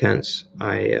pretty intense.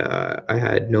 I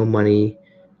had no money.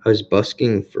 I was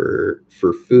busking for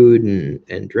food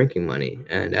and drinking money,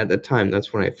 and at the time,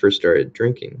 that's when I first started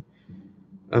drinking.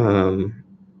 Um,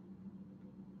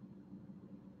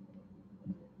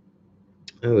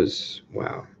 it was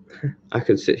wow. I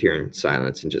could sit here in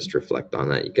silence and just reflect on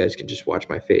that. You guys could just watch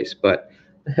my face, but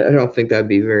I don't think that'd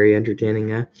be very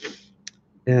entertaining.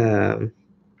 Um,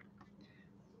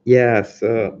 yeah,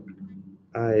 so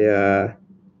I uh,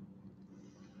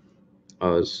 I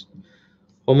was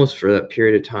almost for that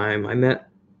period of time. I met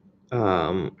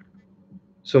um,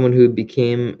 someone who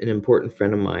became an important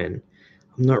friend of mine.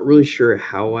 I'm not really sure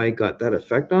how I got that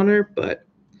effect on her, but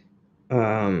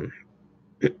um,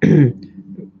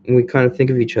 we kind of think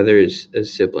of each other as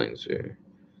siblings. Or,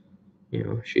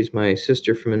 she's my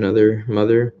sister from another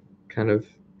mother kind of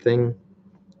thing.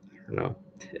 I don't know.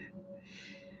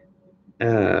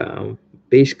 Um,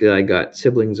 Basically, I got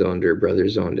siblings owned or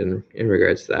brothers owned in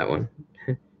regards to that one.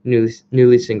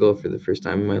 Newly single for the first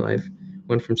time in my life.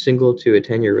 Went from single to a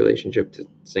 10-year relationship to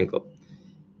single.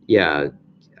 Yeah,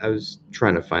 I was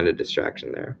trying to find a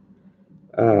distraction there.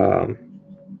 Um,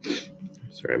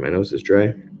 Sorry, my nose is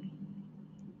dry.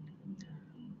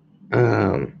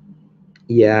 Um,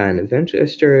 yeah, and eventually I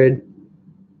started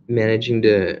managing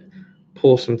to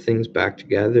pull some things back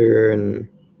together, and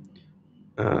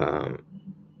um,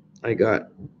 I got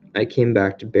I came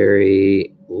back to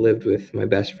Barrie, lived with my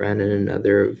best friend and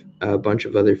a bunch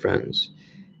of other friends,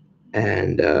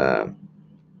 and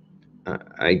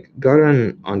I got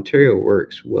on Ontario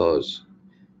Works. Was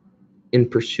in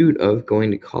pursuit of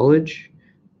going to college.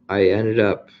 I ended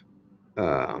up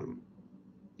um,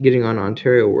 getting on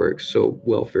Ontario Works, so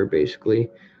welfare basically,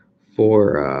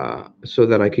 for so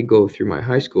that I could go through my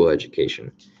high school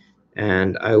education,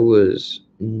 and I was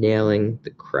nailing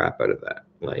the crap out of that.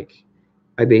 Like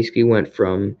I basically went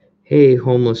from hey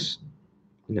homeless,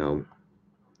 you know,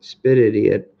 spit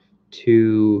idiot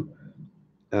to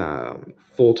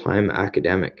full time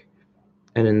academic.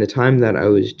 And in the time that I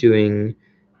was doing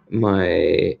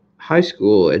my high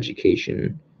school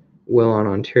education, well on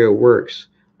Ontario Works,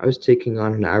 I was taking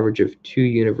on an average of 2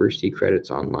 university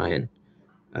credits online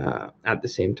at the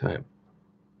same time.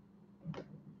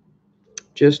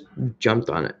 Just jumped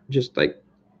on it. Just like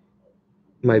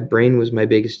my brain was my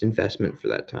biggest investment for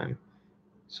that time.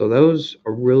 So that was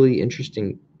a really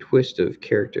interesting twist of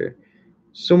character.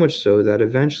 So much so that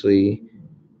eventually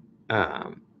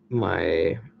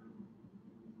my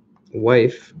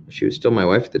wife, she was still my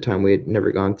wife at the time. We had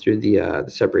never gone through the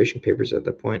separation papers at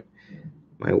that point.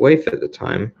 My wife at the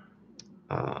time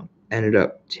uh, ended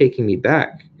up taking me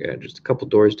back just a couple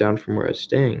doors down from where I was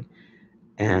staying,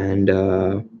 and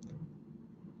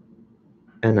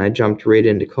I jumped right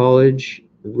into college.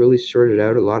 Really sorted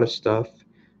out a lot of stuff.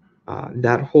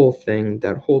 That whole thing,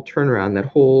 that whole turnaround, that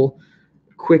whole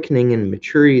quickening and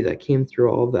maturity that came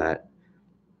through all that,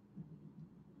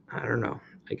 I don't know.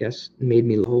 I guess made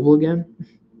me lovable again.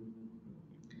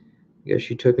 I guess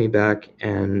she took me back,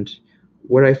 and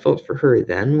what I felt for her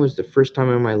then was the first time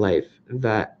in my life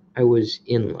that I was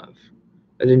in love.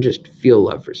 I didn't just feel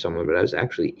love for someone, but I was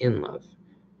actually in love.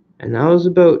 And that was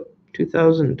about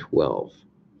 2012.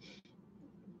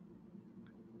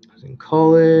 I was in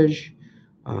college.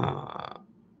 Uh,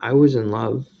 I was in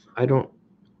love. I don't,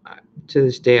 to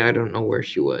this day, I don't know where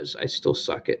she was. I still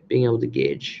suck at being able to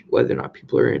gauge whether or not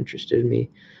people are interested in me.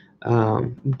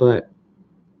 But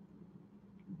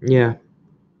yeah,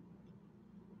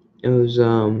 it was,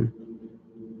 um,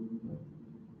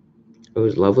 it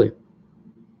was lovely.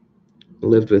 I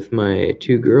lived with my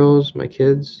 2 girls, my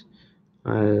kids.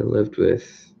 I lived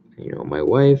with, my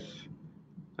wife.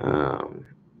 Um,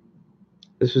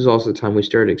 this was also the time we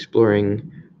started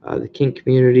exploring the kink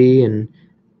community, and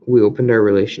we opened our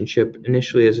relationship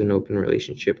initially as an open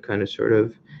relationship, kind of, sort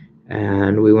of,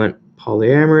 and we went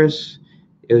polyamorous.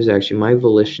 It was actually my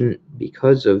volition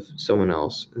because of someone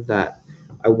else that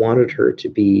I wanted her to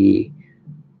be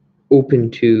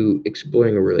open to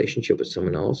exploring a relationship with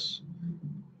someone else.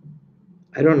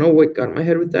 I don't know what got in my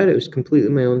head with that. It was completely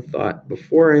my own thought.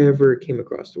 Before I ever came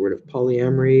across the word of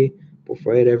polyamory,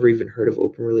 before I had ever even heard of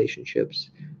open relationships,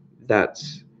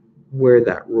 that's where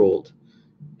that rolled.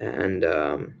 And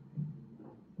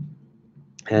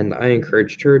I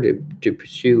encouraged her to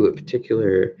pursue a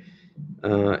particular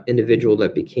individual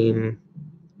that became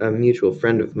a mutual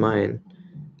friend of mine.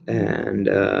 And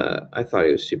I thought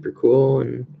he was super cool,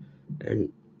 and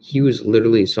he was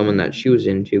literally someone that she was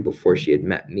into before she had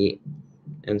met me.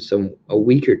 And a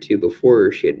week or two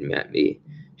before she had met me,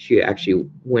 she actually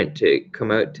went to come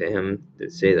out to him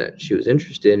to say that she was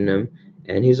interested in him.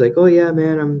 And he's like, "Oh yeah,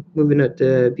 man, I'm moving out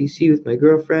to BC with my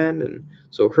girlfriend." And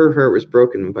so her heart was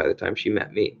broken by the time she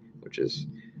met me, which is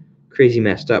crazy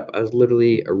messed up. I was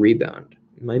literally a rebound.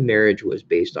 My marriage was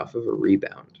based off of a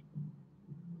rebound.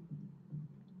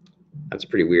 That's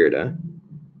pretty weird, huh?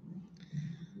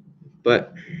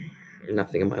 But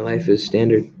nothing in my life is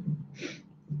standard.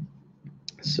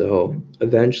 So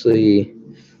eventually,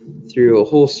 through a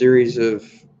whole series of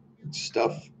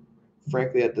stuff,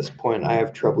 frankly, at this point, I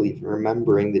have trouble even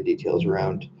remembering the details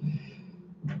around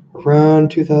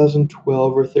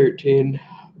 2012 or 13.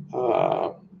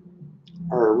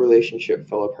 Our relationship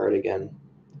fell apart again,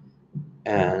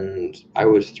 and I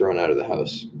was thrown out of the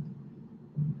house.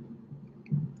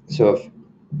 So if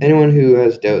anyone who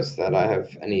has doubts that I have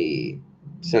any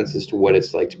sense as to what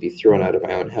it's like to be thrown out of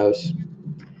my own house,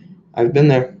 I've been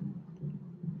there.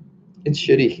 It's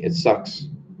shitty. It sucks.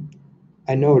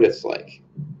 I know what it's like.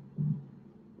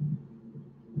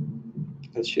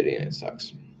 It's shitty and it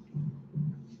sucks.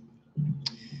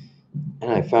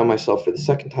 And I found myself for the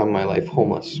second time in my life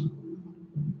homeless.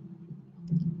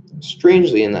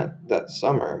 Strangely, in that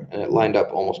summer, and it lined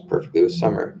up almost perfectly with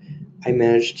summer, I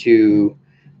managed to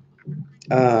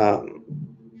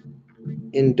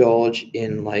indulge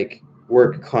in like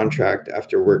work contract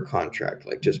after work contract,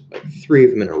 like just like 3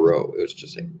 of them in a row. It was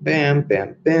just like bam,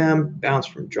 bam, bam, bounce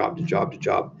from job to job to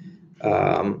job.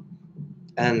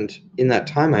 And in that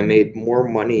time, I made more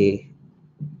money.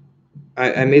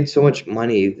 I made so much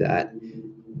money that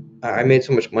I made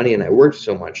so much money and I worked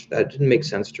so much that it didn't make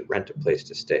sense to rent a place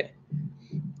to stay.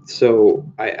 So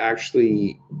I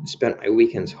actually spent my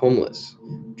weekends homeless.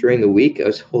 During the week, I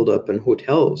was holed up in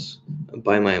hotels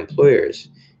by my employers.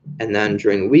 And then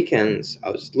during the weekends, I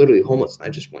was literally homeless. And I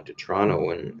just went to Toronto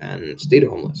and stayed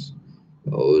homeless.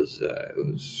 It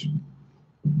was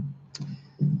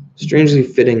strangely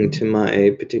fitting to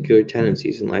my particular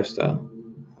tendencies and lifestyle.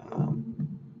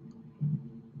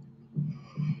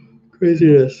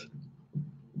 Craziness.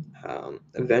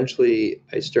 Eventually,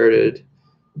 I started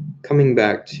coming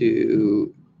back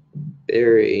to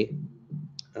Barrie.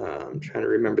 I'm trying to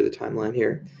remember the timeline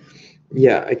here.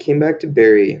 Yeah, I came back to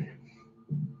Barrie,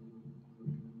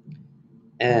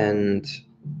 and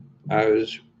I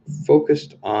was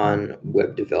focused on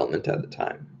web development at the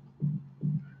time.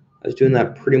 I was doing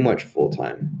that pretty much full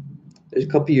time. There's a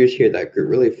couple years here that got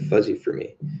really fuzzy for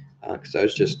me because I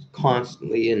was just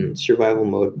constantly in survival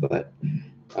mode. But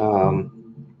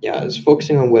yeah, I was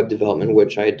focusing on web development,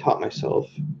 which I had taught myself,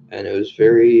 and it was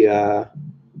very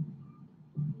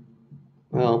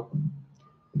well.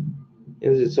 It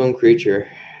was its own creature,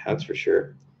 that's for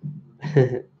sure.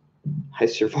 I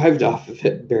survived off of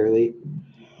it barely,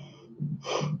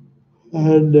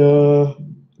 and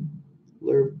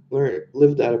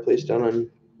lived at a place down on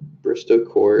Bristow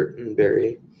Court in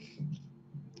Barrie,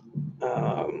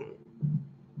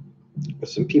 with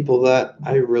some people that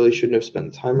I really shouldn't have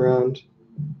spent the time around,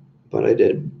 but I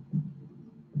did.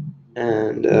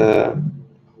 And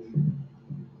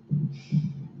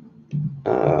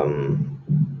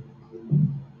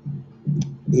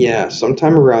yeah,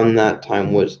 sometime around that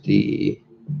time was the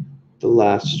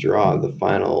last straw, the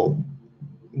final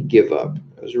give up.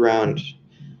 It was around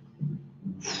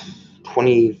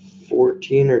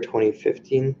 2014 or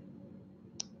 2015.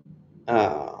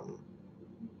 I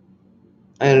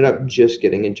ended up just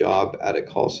getting a job at a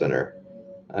call center,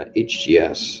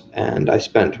 HGS, and I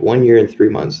spent 1 year and 3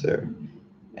 months there.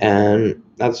 And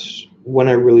that's when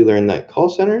I really learned that call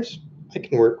centers I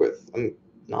can work with. I'm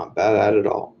not bad at it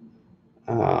all.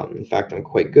 In fact, I'm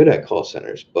quite good at call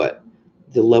centers, but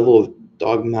the level of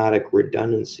dogmatic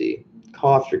redundancy,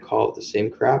 call after call of the same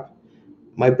crap,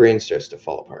 my brain starts to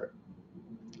fall apart.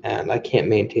 And I can't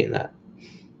maintain that.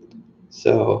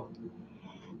 So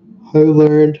I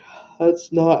learned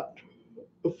that's not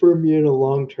for me in a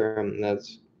long term.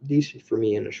 That's decent for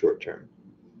me in a short term.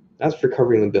 That's for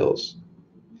covering the bills.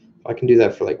 If I can do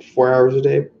that for like 4 hours a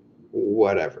day,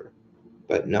 whatever.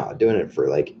 But no, doing it for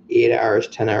like 8 hours,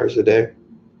 10 hours a day,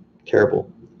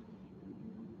 terrible.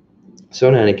 So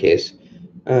in any case,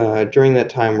 during that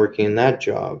time working in that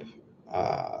job,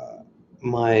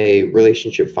 my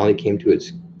relationship finally came to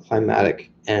its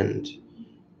climatic end.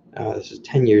 This is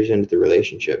 10 years into the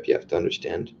relationship, you have to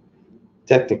understand.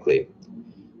 Technically,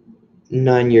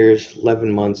 9 years,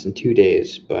 11 months, and 2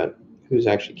 days, but who's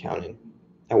actually counting?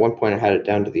 At one point, I had it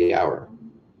down to the hour.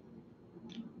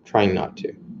 Trying not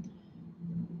to.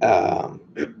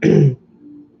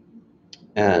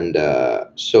 And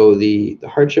so the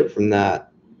hardship from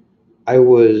that, I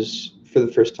was, for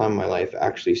the first time in my life,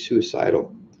 actually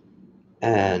suicidal.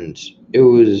 And it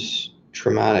was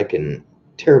traumatic and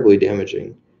terribly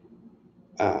damaging.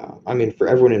 I mean, for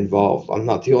everyone involved, I'm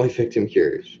not the only victim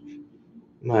here.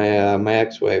 My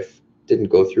ex-wife didn't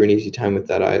go through an easy time with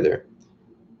that either.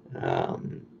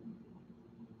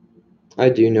 I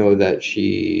do know that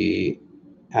she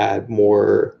had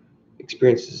more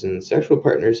experiences in sexual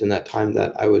partners in that time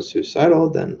that I was suicidal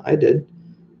than I did.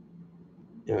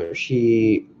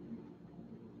 She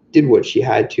did what she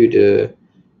had to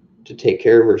take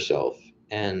care of herself,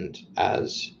 and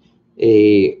as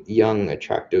a young,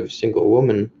 attractive, single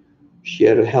woman, she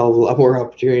had a hell of a lot more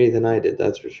opportunity than I did.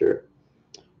 That's for sure.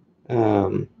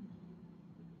 Um,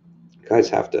 Guys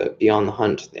have to be on the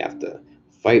hunt. They have to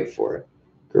fight for it.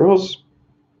 Girls,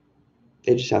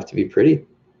 they just have to be pretty,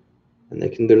 and they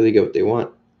can literally get what they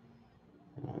want.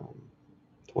 Um,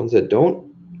 the ones that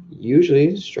don't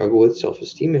usually struggle with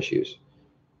self-esteem issues,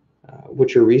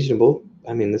 which are reasonable.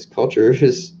 I mean, this culture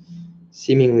is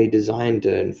seemingly designed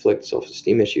to inflict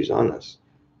self-esteem issues on us.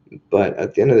 But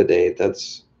at the end of the day,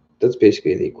 that's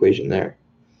basically the equation there,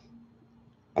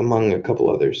 among a couple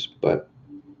others. But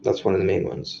that's one of the main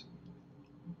ones.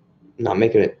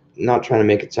 Not trying to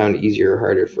make it sound easier or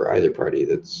harder for either party.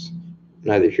 That's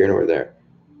neither here nor there.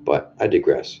 But I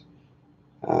digress.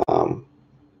 Um,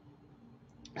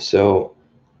 so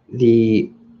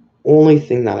the only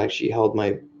thing that actually held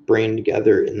my brain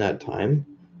together in that time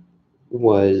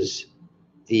was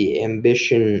the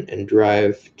ambition and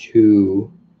drive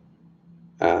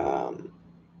um,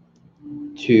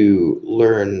 to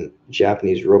learn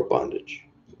Japanese rope bondage.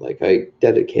 Like, I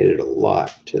dedicated a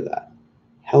lot to that,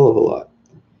 hell of a lot.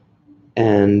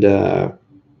 And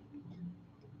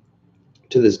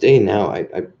to this day now,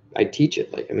 I teach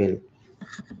it. Like, I mean,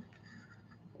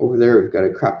 over there we've got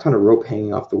a crap ton of rope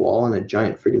hanging off the wall and a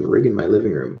giant friggin' rig in my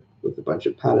living room with a bunch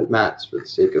of padded mats for the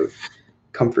sake of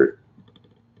comfort.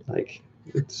 Like,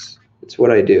 it's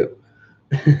what I do.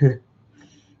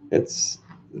 it's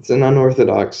it's an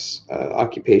unorthodox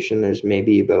occupation. There's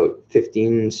maybe about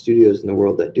 15 studios in the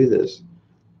world that do this.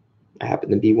 I happen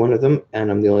to be one of them, and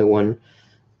I'm the only one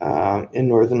in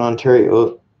Northern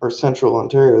Ontario or Central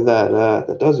Ontario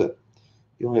that does it.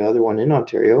 The only other one in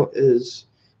Ontario is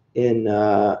in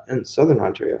Southern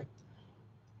Ontario.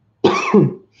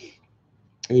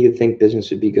 You'd think business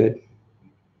would be good.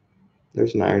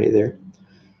 There's an irony there,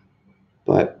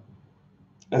 but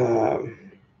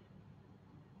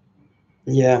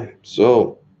yeah.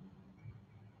 So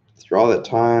through all that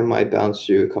time, I bounced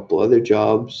through a couple other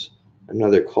jobs,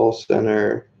 another call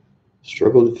center,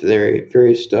 struggled with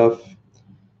various stuff.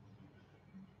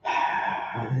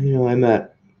 I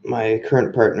met my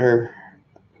current partner,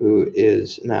 who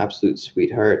is an absolute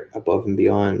sweetheart, above and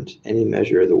beyond any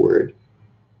measure of the word.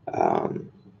 Um,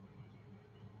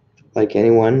 like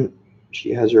anyone,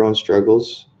 she has her own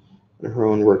struggles and her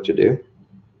own work to do.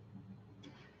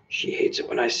 She hates it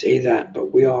when I say that,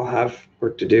 but we all have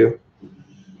work to do.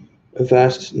 A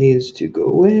vast needs to go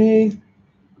away.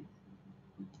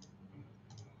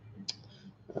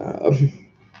 Um,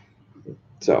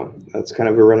 so that's kind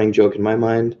of a running joke in my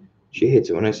mind. She hates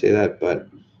it when I say that, but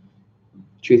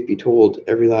truth be told,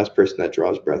 every last person that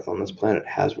draws breath on this planet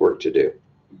has work to do.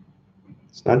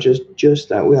 It's not just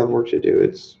that we have work to do.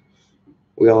 It's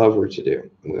we all have work to do.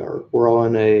 We're all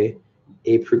on a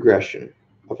progression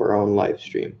of our own live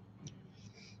stream.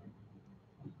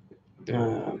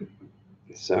 Um,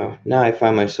 so now I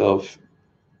find myself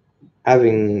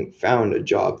having found a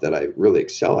job that I really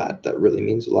excel at, that really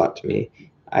means a lot to me.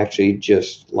 I actually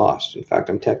just lost. In fact,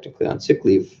 I'm technically on sick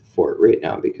leave for it right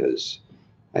now because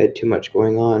I had too much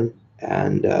going on,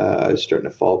 and I was starting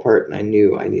to fall apart, and I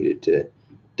knew I needed to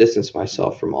distance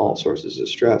myself from all sources of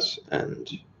stress. And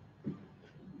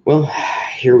well,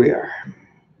 here we are.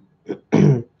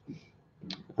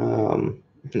 um,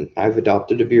 I've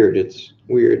adopted a beard. It's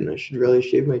weird, and I should really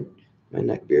shave my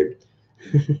neck beard.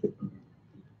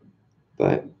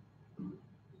 But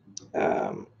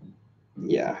um,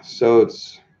 yeah, so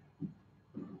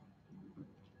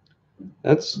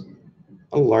that's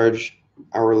a large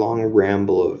hour-long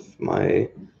ramble of my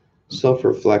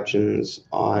self-reflections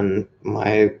on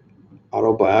my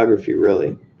autobiography,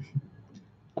 really.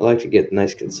 I like to get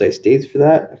nice, concise dates for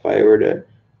that. If I were to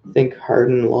think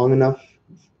hard and long enough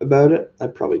about it, I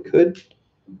probably could.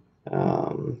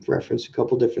 Reference a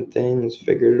couple different things,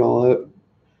 figured it all out.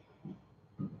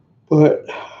 But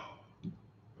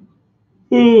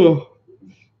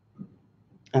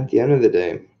at the end of the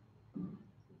day,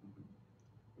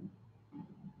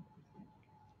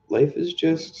 life is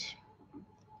just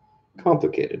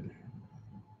complicated.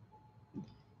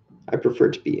 I prefer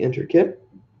to be intricate.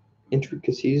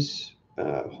 Intricacies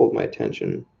hold my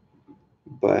attention,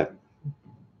 but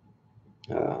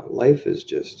life is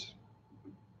just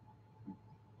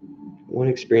one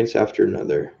experience after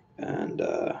another, and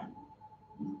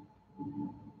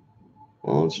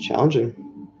well, it's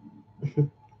challenging.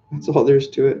 That's all there is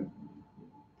to it.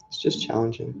 It's just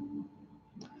challenging.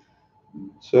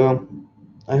 So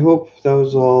I hope that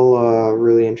was all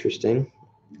really interesting.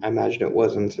 I imagine it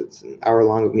wasn't. It's an hour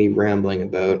long of me rambling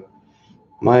about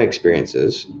my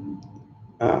experiences.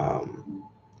 Um,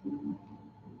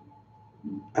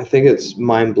 I think it's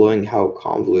mind blowing how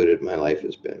convoluted my life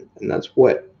has been, and that's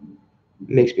what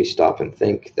makes me stop and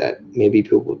think that maybe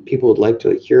people would like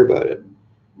to hear about it.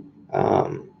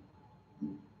 Um,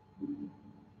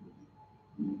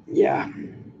 yeah.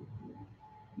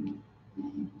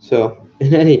 So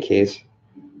in any case,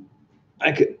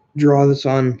 I could draw this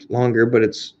on longer, but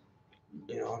it's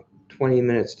 20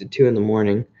 minutes to 2 in the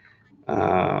morning,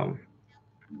 um,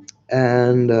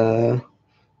 and though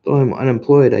I'm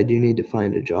unemployed, I do need to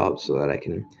find a job so that I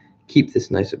can keep this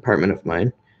nice apartment of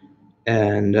mine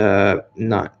and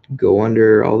not go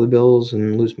under all the bills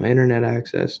and lose my internet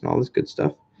access and all this good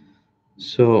stuff.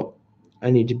 So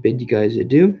I need to bid you guys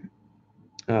adieu.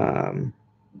 Um,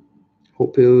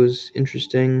 Hope it was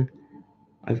interesting.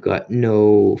 I've got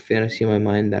no fantasy in my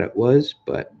mind that it was,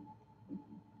 but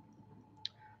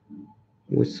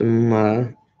with some uh,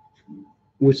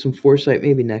 with some foresight,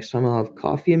 maybe next time I'll have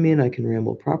coffee in me and I can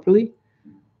ramble properly.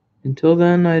 Until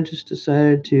then, I just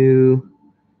decided to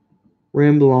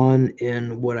ramble on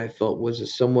in what I felt was a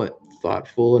somewhat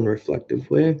thoughtful and reflective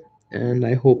way, and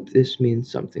I hope this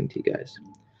means something to you guys.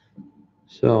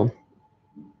 So,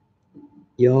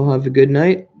 y'all have a good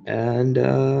night, and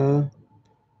I'm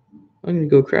gonna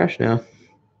go crash now.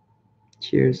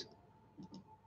 Cheers.